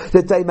war,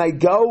 that they may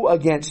go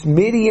against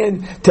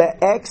Midian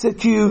to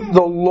execute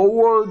the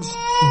Lord's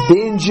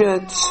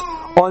vengeance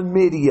on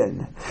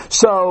Midian.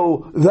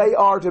 So they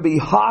are to be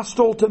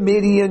hostile to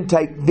Midian,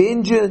 take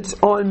vengeance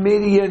on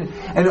Midian,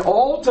 and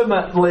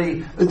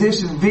ultimately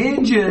this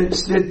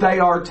vengeance that they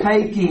are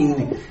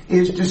taking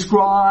is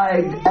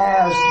described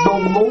as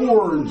the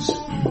Lord's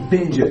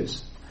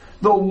vengeance.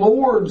 The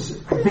Lord's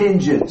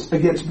vengeance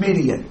against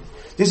Midian.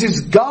 This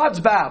is God's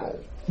battle.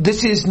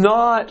 This is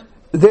not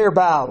their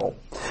battle.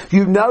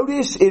 You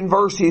notice in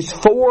verses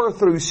 4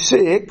 through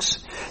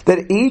 6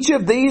 that each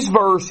of these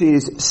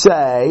verses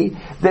say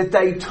that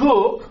they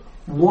took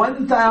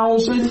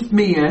 1,000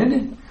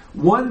 men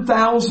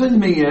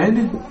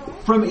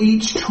from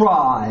each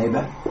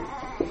tribe.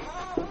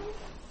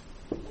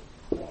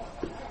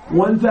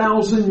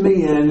 1,000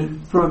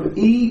 men from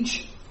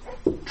each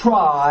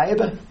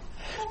tribe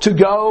to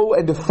go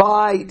and to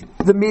fight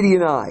the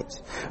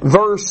Midianites.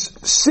 Verse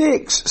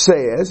 6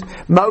 says,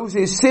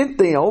 Moses sent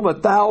them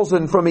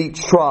 1,000 from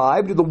each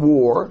tribe to the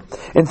war,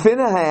 and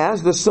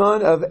Phinehas, the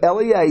son of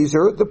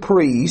Eleazar, the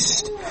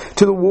priest,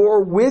 to the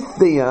war with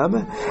them,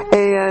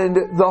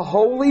 and the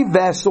holy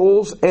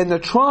vessels and the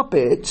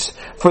trumpets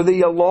for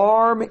the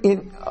alarm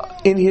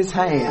in his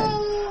hand.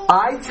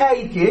 I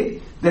take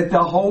it that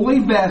the holy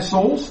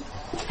vessels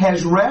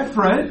has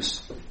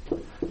reference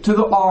to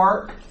the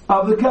Ark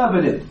of the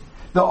Covenant.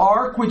 The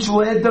ark which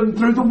led them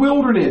through the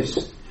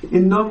wilderness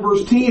in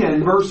Numbers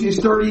 10, verses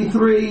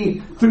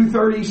 33 through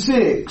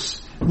 36.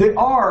 The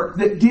ark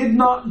that did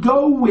not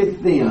go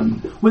with them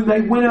when they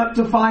went up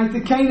to fight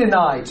the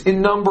Canaanites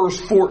in Numbers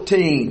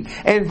 14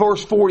 and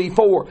verse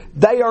 44.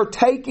 They are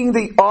taking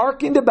the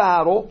ark into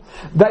battle.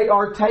 They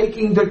are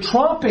taking the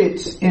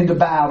trumpets into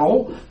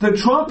battle. The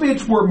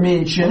trumpets were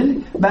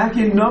mentioned back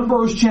in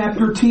Numbers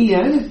chapter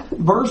 10,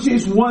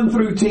 verses 1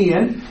 through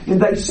 10.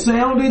 And they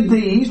sounded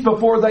these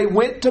before they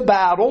went to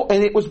battle.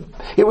 And it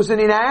was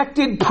an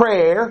enacted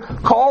prayer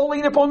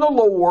calling upon the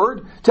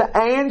Lord to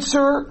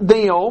answer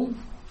them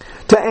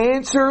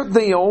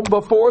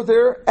before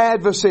their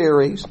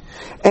adversaries,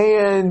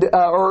 and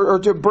or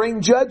to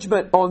bring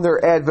judgment on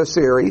their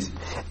adversaries.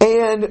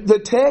 And the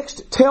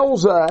text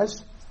tells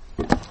us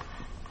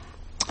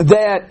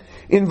that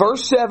in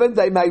verse 7,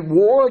 they made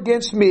war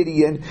against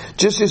Midian,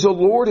 just as the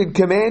Lord had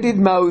commanded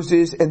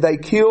Moses, and they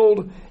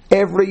killed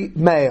every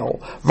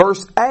male.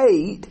 Verse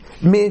 8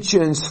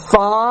 mentions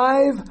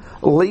 5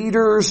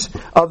 leaders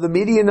of the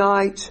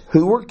Midianites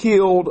who were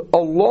killed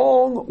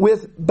along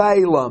with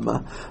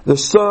Balaam, the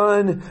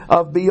son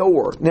of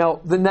Beor. Now,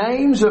 the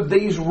names of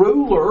these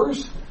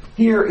rulers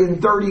here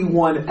in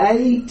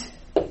 31:8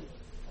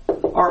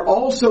 are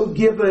also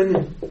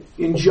given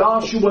in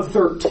Joshua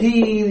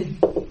 13.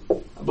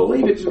 I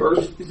believe it's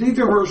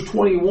either verse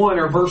 21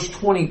 or verse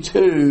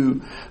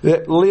 22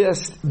 that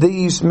lists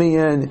these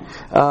men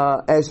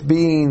as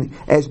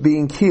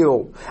being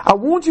killed. I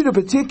want you to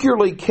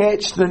particularly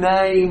catch the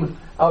name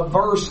of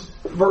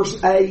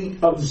verse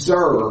 8 of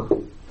Zer.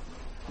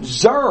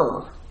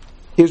 Zer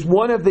is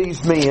one of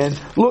these men.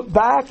 Look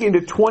back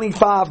into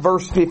 25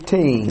 verse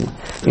 15.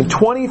 In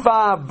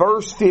 25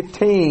 verse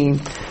 15,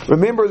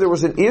 remember there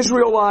was an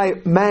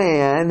Israelite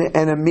man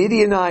and a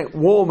Midianite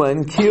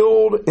woman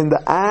killed in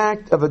the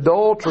act of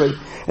adultery,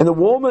 and the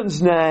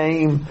woman's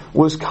name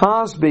was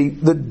Cosbi,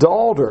 the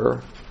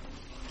daughter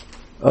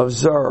of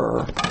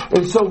Zer.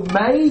 And so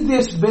may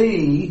this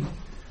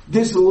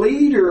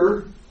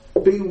leader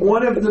be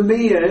one of the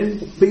men,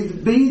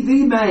 be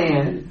the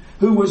man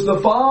who was the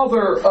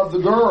father of the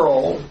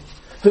girl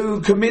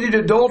who committed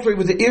adultery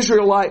with the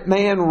Israelite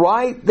man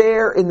right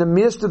there in the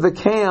midst of the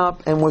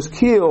camp and was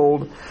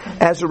killed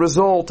as a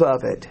result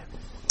of it.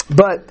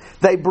 But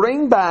they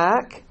bring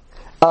back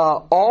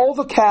all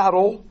the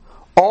cattle,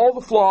 all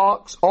the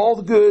flocks, all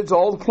the goods,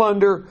 all the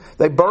plunder.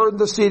 They burn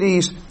the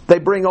cities. They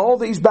bring all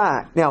these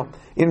back. Now,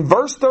 in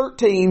verse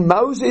 13,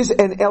 Moses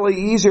and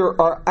Eleazar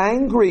are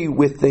angry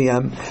with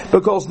them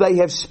because they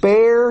have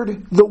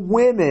spared the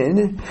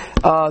women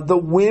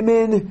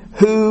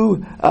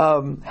who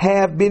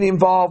have been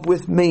involved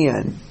with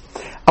men.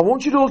 I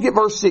want you to look at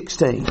verse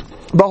 16.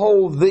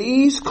 Behold,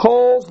 these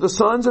calls the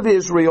sons of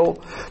Israel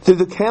through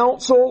the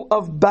counsel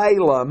of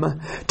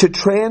Balaam to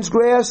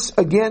transgress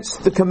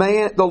against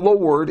the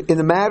Lord in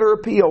the matter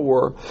of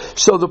Peor.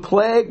 So the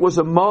plague was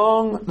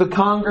among the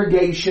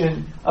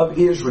congregation of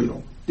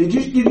Israel. Did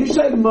you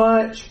say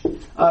much,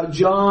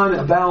 John,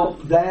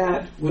 about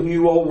that when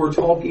you all were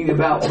talking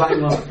about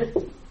Balaam?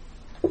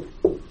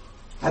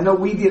 I know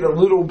we did a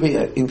little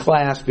bit in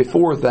class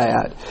before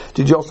that.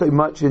 Did y'all say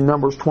much in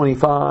Numbers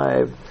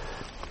 25?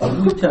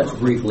 We touched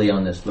briefly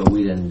on this, but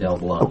we didn't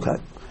delve below. Okay.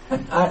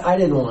 I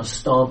didn't want to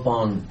stomp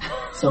on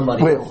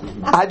somebody else.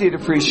 Well, I did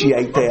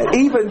appreciate that.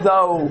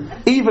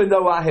 Even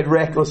though I had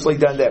recklessly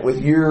done that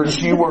with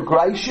yours, you were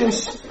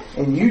gracious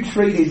and you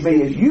treated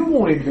me as you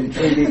wanted to be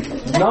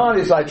treated, not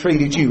as I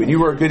treated you. And you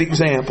were a good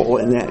example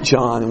in that,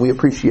 John, and we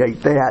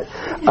appreciate that.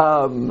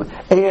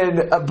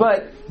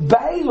 But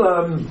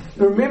Balaam,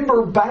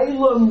 remember,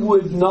 Balaam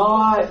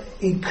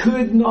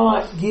could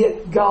not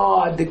get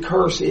God to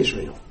curse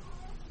Israel.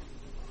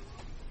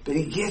 But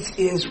he gets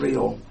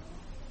Israel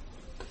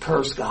to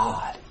curse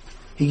God.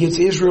 He gets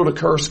Israel to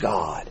curse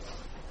God.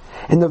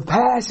 And the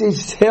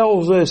passage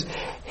tells us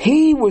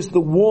he was the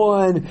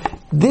one,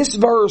 this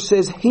verse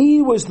says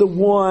he was the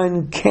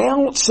one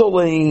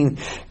counseling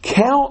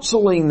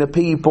the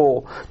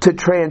people to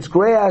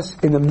transgress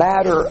in the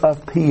matter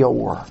of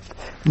Peor.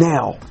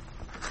 Now,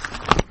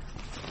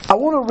 I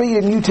want to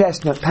read a New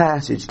Testament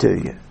passage to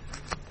you.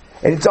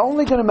 And it's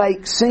only going to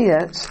make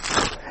sense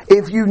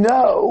if you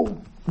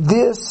know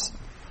this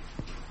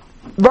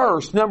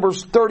verse,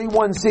 Numbers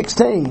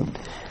 31:16.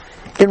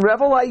 In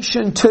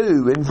Revelation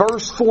 2, in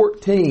verse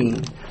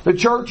 14, the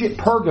church at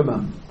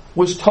Pergamum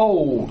was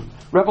told,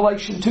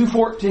 Revelation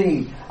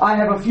 2:14, I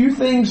have a few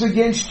things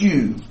against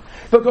you,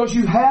 because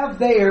you have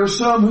there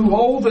some who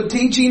hold the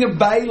teaching of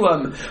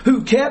Balaam,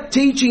 who kept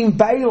teaching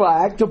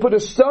Balak to put a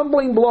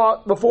stumbling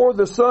block before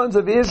the sons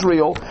of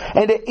Israel,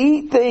 and to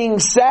eat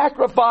things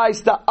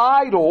sacrificed to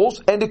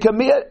idols, and to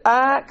commit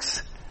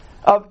acts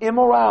of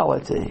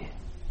immorality.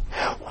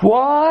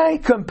 Why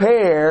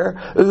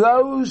compare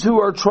those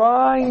who are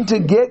trying to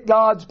get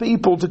God's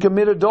people to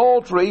commit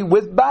adultery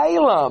with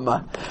Balaam?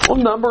 Well,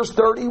 Numbers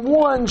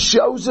 31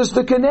 shows us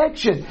the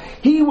connection.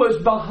 He was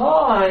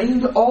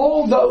behind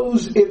all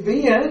those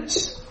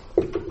events.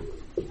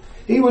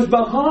 He was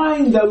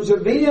behind those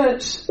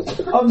events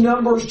of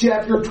Numbers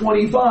chapter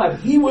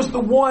 25. He was the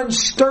one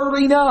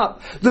stirring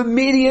up the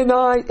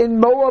Midianite and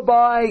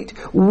Moabite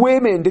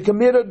women to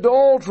commit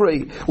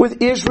adultery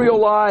with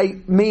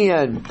Israelite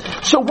men.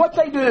 So what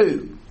they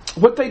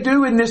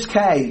do in this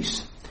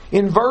case,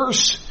 in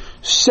verse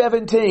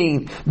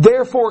 17,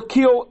 therefore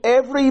kill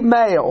every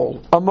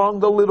male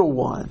among the little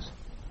ones,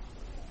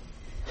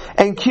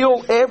 and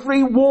kill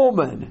every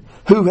woman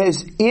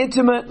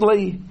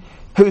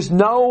who's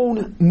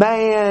known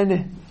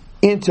man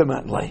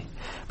intimately.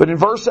 But in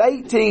verse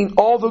 18,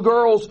 all the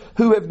girls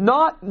who have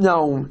not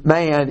known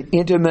man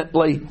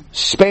intimately,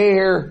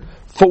 spare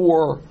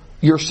for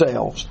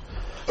yourselves.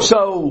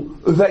 So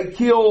they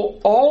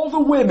kill all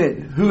the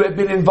women who have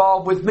been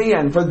involved with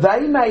men, for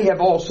they may have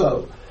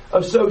also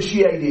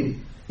associated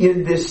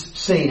in this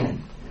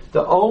sin.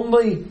 The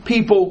only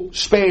people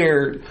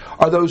spared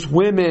are those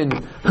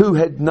women who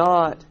had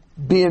not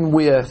been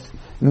with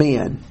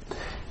men.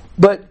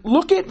 But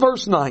look at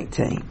verse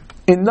 19.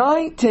 In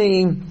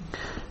 19,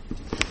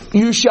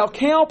 You shall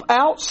camp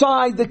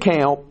outside the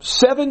camp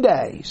 7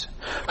 days.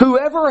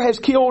 Whoever has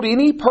killed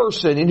any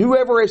person and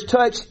whoever has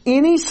touched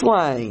any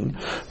slain,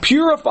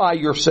 purify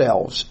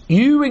yourselves,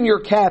 you and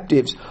your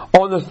captives,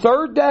 on the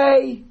 3rd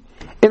day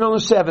and on the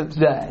 7th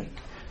day.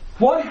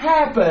 What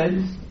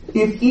happened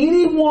if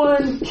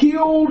anyone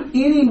killed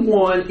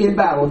anyone in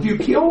battle? If you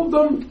killed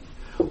them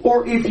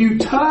or if you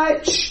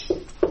touched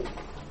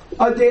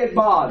a dead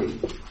body,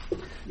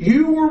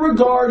 you were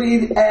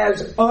regarded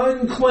as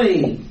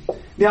unclean.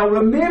 Now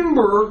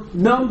remember,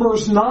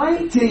 Numbers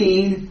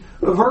 19,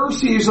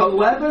 verses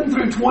 11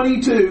 through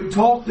 22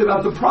 talked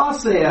about the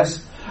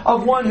process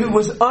of one who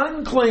was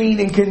unclean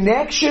in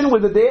connection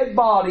with a dead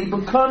body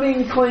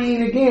becoming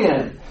clean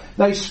again.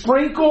 They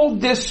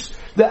sprinkled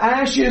the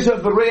ashes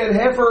of the red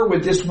heifer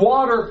with this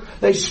water.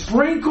 They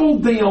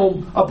sprinkled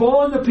them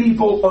upon the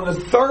people on the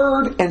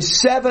 3rd and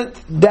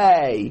 7th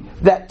day,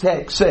 that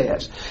text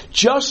says.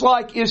 Just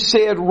like is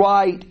said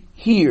right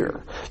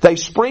here. They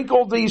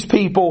sprinkled these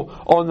people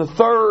on the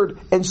 3rd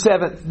and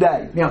 7th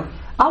day. Now,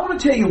 I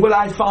want to tell you what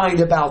I find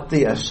about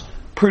this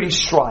pretty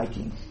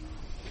striking.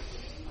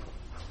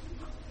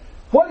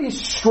 What is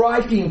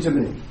striking to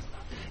me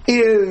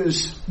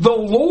is the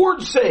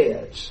Lord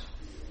says,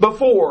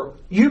 before,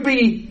 you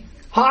be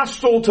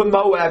hostile to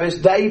Moab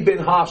as they've been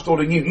hostile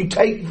to you. You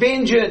take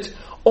vengeance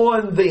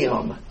on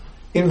them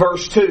in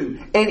verse 2.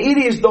 And it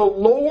is the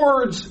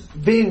Lord's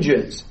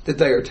vengeance that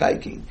they are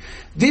taking.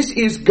 This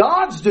is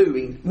God's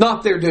doing,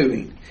 not their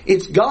doing.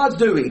 It's God's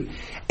doing.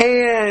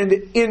 And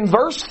in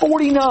verse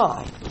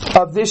 49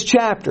 of this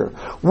chapter,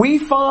 we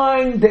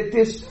find that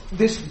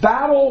this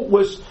battle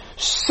was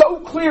so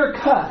clear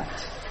cut.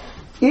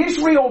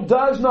 Israel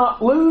does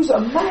not lose a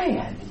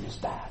man in this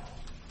battle.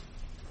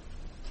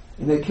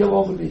 And they kill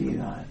all the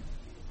Midianites.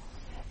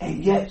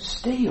 And yet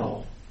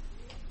still,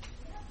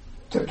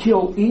 to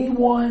kill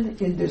anyone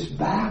in this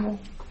battle,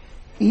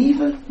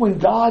 even when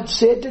God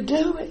said to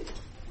do it,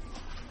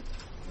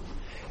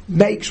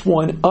 makes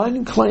one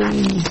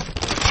unclean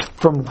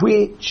from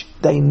which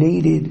they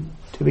needed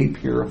to be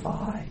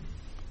purified.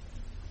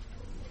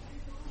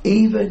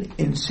 Even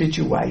in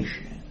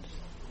situations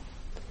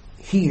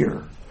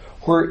here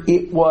where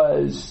it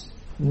was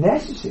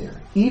necessary,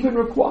 even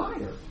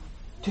required,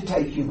 to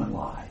take human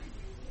life.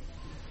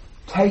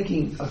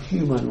 Taking a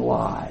human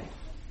life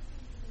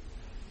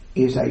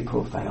is a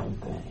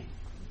profound thing.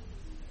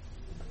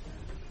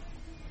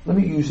 Let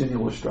me use an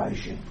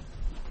illustration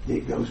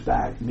that goes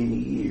back many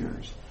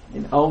years.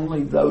 And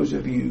only those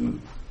of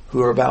you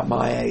who are about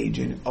my age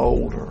and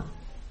older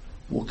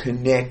will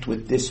connect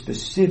with this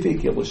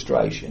specific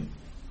illustration,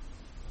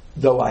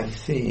 though I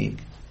think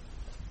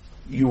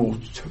you will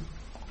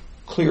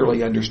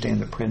clearly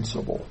understand the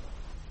principle.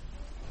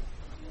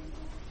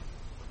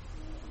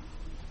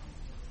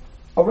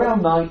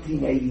 Around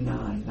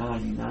 1989,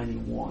 90,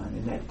 91,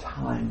 in that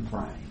time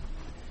frame,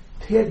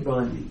 Ted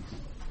Bundy's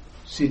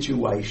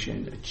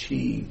situation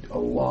achieved a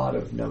lot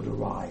of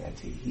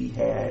notoriety.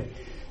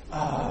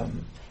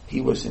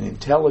 He was an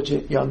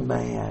intelligent young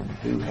man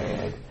who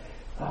had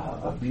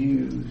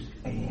abused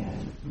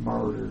and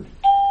murdered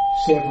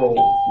several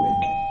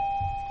women.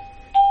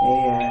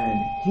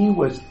 And he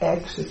was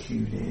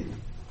executed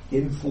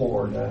in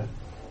Florida.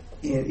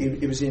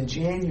 It was in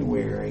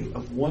January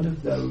of one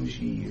of those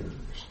years.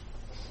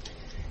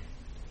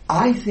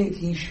 I think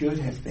he should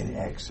have been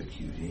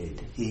executed.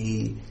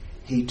 He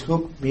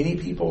took many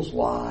people's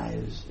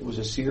lives. It was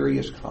a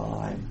serious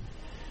crime.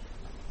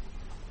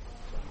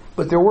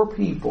 But there were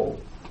people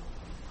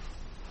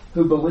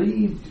who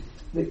believed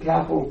that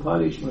capital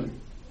punishment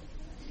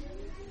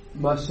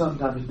must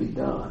sometimes be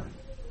done,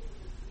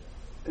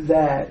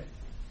 that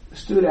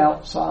stood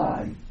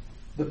outside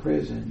the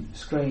prison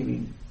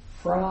screaming,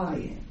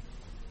 "Frying,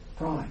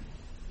 frying."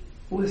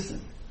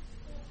 Listen,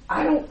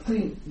 I don't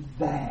think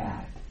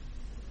that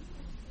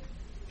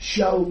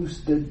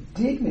shows the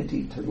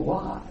dignity to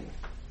life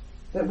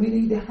that we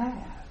need to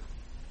have.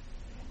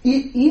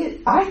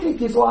 I think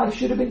his life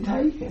should have been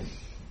taken.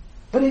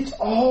 But it's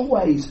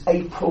always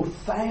a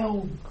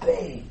profound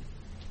thing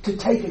to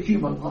take a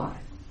human life.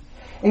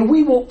 And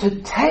we want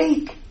to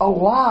take a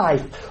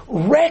life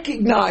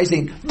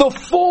recognizing the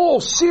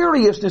full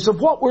seriousness of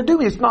what we're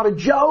doing. It's not a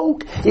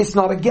joke. It's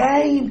not a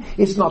game.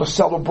 It's not a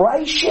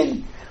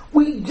celebration.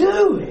 We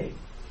do it.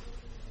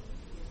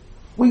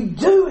 We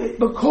do it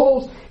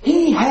because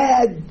he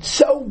had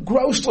so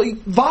grossly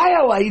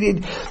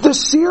violated the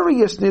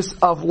seriousness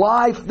of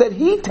life that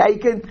he'd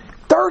taken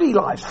 30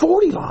 lives,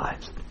 40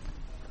 lives.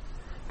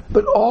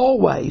 But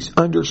always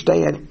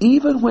understand,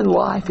 even when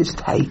life is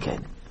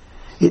taken,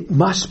 it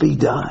must be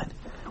done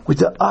with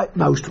the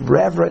utmost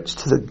reverence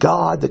to the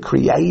God, the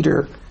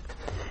Creator,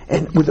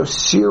 and with a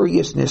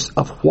seriousness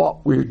of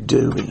what we're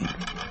doing.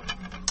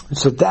 And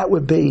so that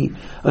would be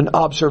an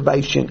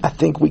observation I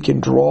think we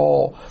can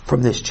draw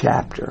from this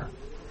chapter.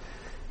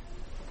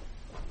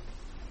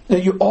 Now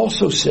you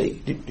also see,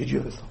 did you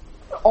have a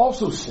thought?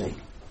 Also see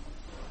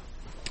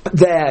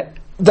that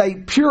they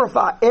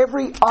purify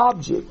every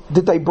object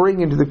that they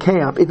bring into the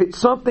camp. If it's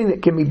something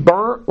that can be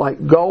burnt,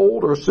 like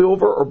gold or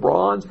silver or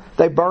bronze,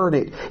 they burn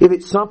it. If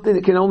it's something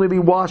that can only be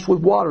washed with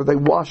water, they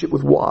wash it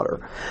with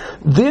water.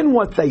 Then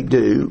what they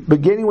do,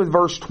 beginning with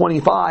verse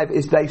 25,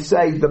 is they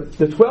say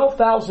the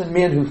 12,000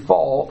 men who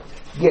fought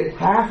get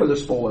half of the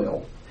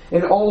spoil,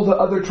 and all the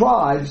other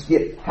tribes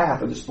get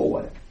half of the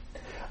spoil.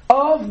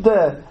 Of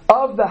the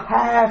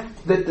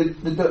half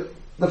that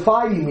the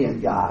fighting men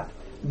got,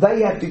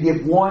 they have to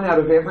give one out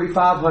of every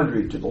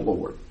 500 to the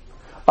Lord.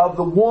 Of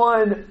the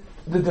one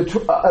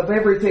of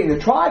everything the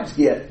tribes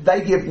get,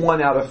 they give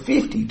one out of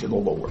 50 to the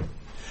Lord.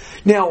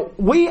 Now,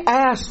 we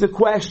asked the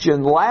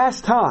question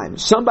last time.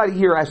 Somebody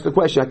here asked the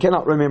question, I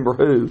cannot remember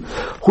who.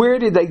 Where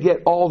did they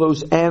get all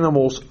those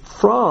animals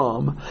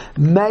from?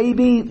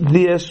 Maybe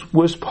this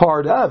was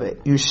part of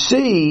it. You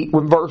see,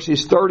 when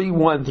verses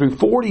 31 through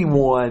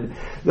 41,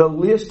 the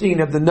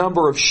listing of the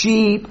number of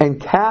sheep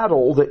and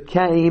cattle that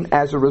came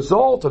as a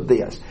result of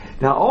this.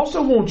 Now, I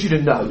also want you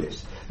to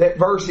notice that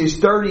verses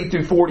 30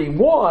 through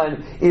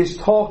 41 is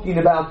talking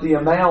about the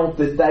amount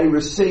that they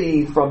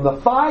received from the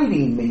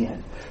fighting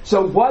men.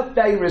 So what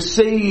they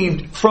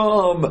received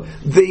from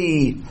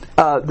the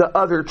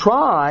other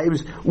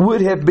tribes would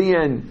have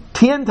been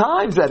 10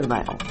 times that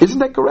amount. Isn't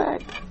that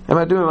correct? Am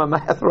I doing my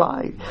math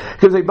right?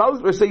 Because they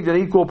both received an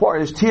equal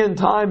part. It's 10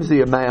 times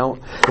the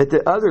amount that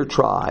the other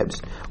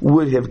tribes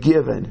would have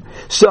given.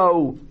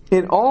 So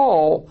in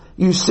all,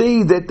 you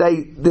see that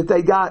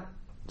they got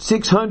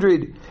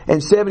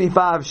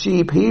 675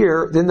 sheep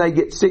here. Then they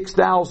get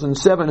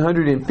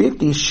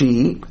 6,750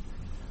 sheep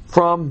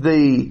from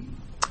the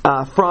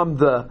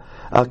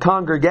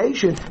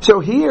congregation.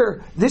 So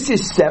here, this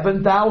is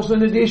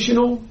 7,000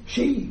 additional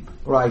sheep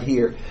right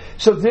here.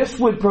 So this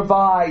would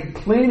provide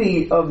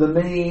plenty of the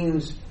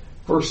means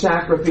for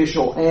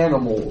sacrificial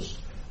animals,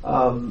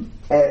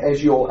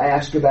 as you'll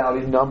ask about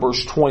in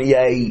Numbers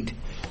 28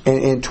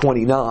 and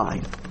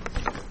 29.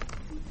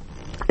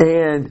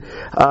 And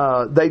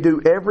they do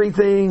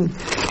everything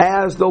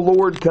as the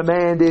Lord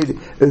commanded.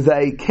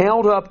 They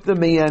count up the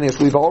men, as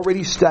we've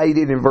already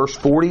stated in verse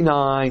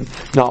 49.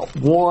 Not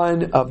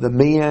one of the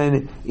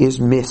men is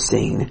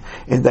missing.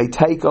 And they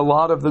take a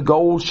lot of the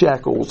gold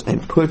shekels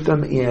and put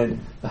them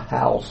in the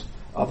house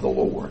of the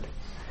Lord.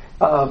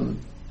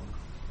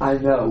 I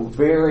know,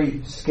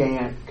 very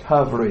scant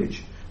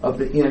coverage of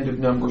the end of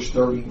Numbers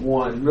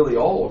 31, really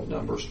all of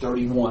Numbers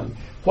 31.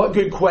 What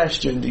good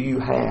question do you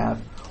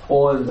have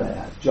on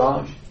that,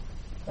 Josh?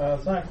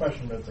 It's not a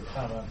question, but it's a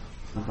comment.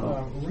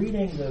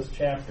 Reading this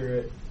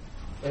chapter,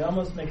 it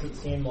almost makes it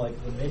seem like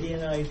the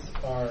Midianites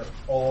are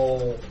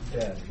all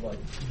dead, like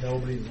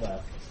nobody's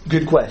left.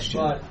 Good question.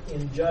 But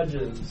in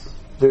Judges,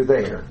 they're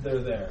there.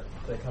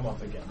 They come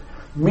up again.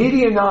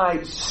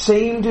 Midianites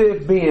seem to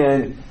have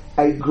been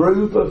a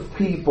group of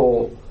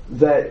people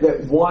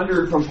that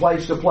wandered from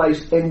place to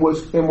place and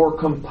were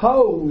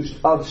composed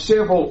of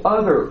several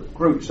other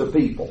groups of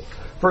people.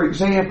 For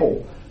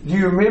example, do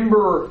you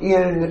remember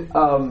in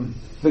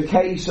the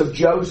case of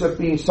Joseph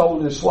being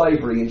sold into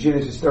slavery in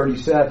Genesis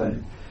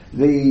 37,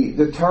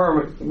 the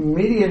term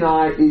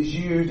Midianite is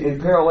used in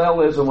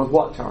parallelism with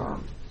what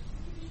term?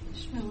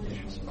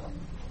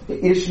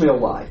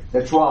 Ishmaelite.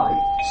 That's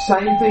right.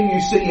 Same thing you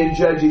see in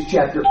Judges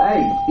chapter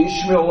 8.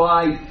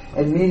 Ishmaelite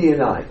and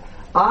Midianite.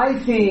 I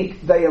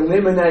think they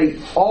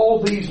eliminate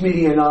all these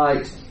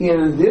Midianites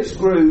in this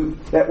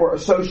group that were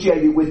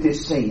associated with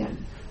this sin.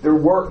 There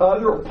were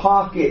other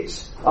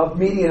pockets of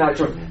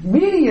Midianites.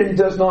 Midian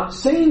does not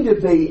seem to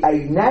be a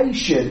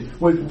nation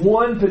with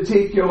one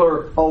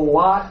particular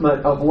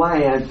allotment of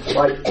land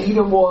like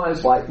Edom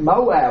was, like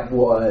Moab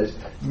was.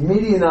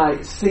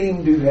 Midianites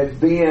seem to have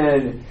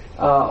been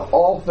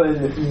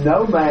often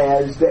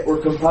nomads that were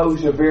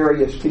composed of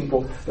various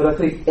people. But I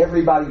think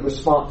everybody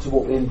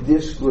responsible in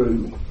this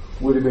group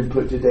would have been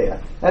put to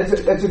death. That's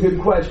a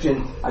good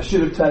question. I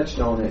should have touched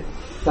on it.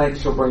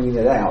 Thanks for bringing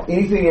it out.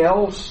 Anything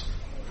else?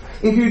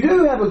 If you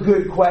do have a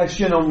good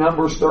question on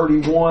Numbers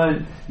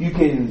 31, you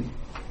can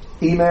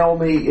email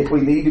me. If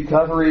we need to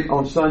cover it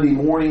on Sunday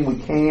morning, we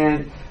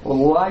can. I would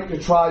like to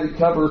try to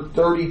cover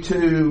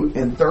 32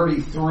 and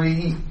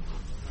 33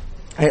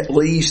 at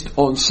least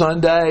on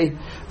Sunday.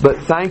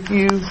 But thank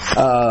you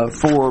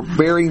for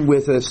bearing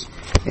with us,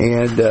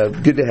 and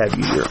good to have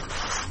you here.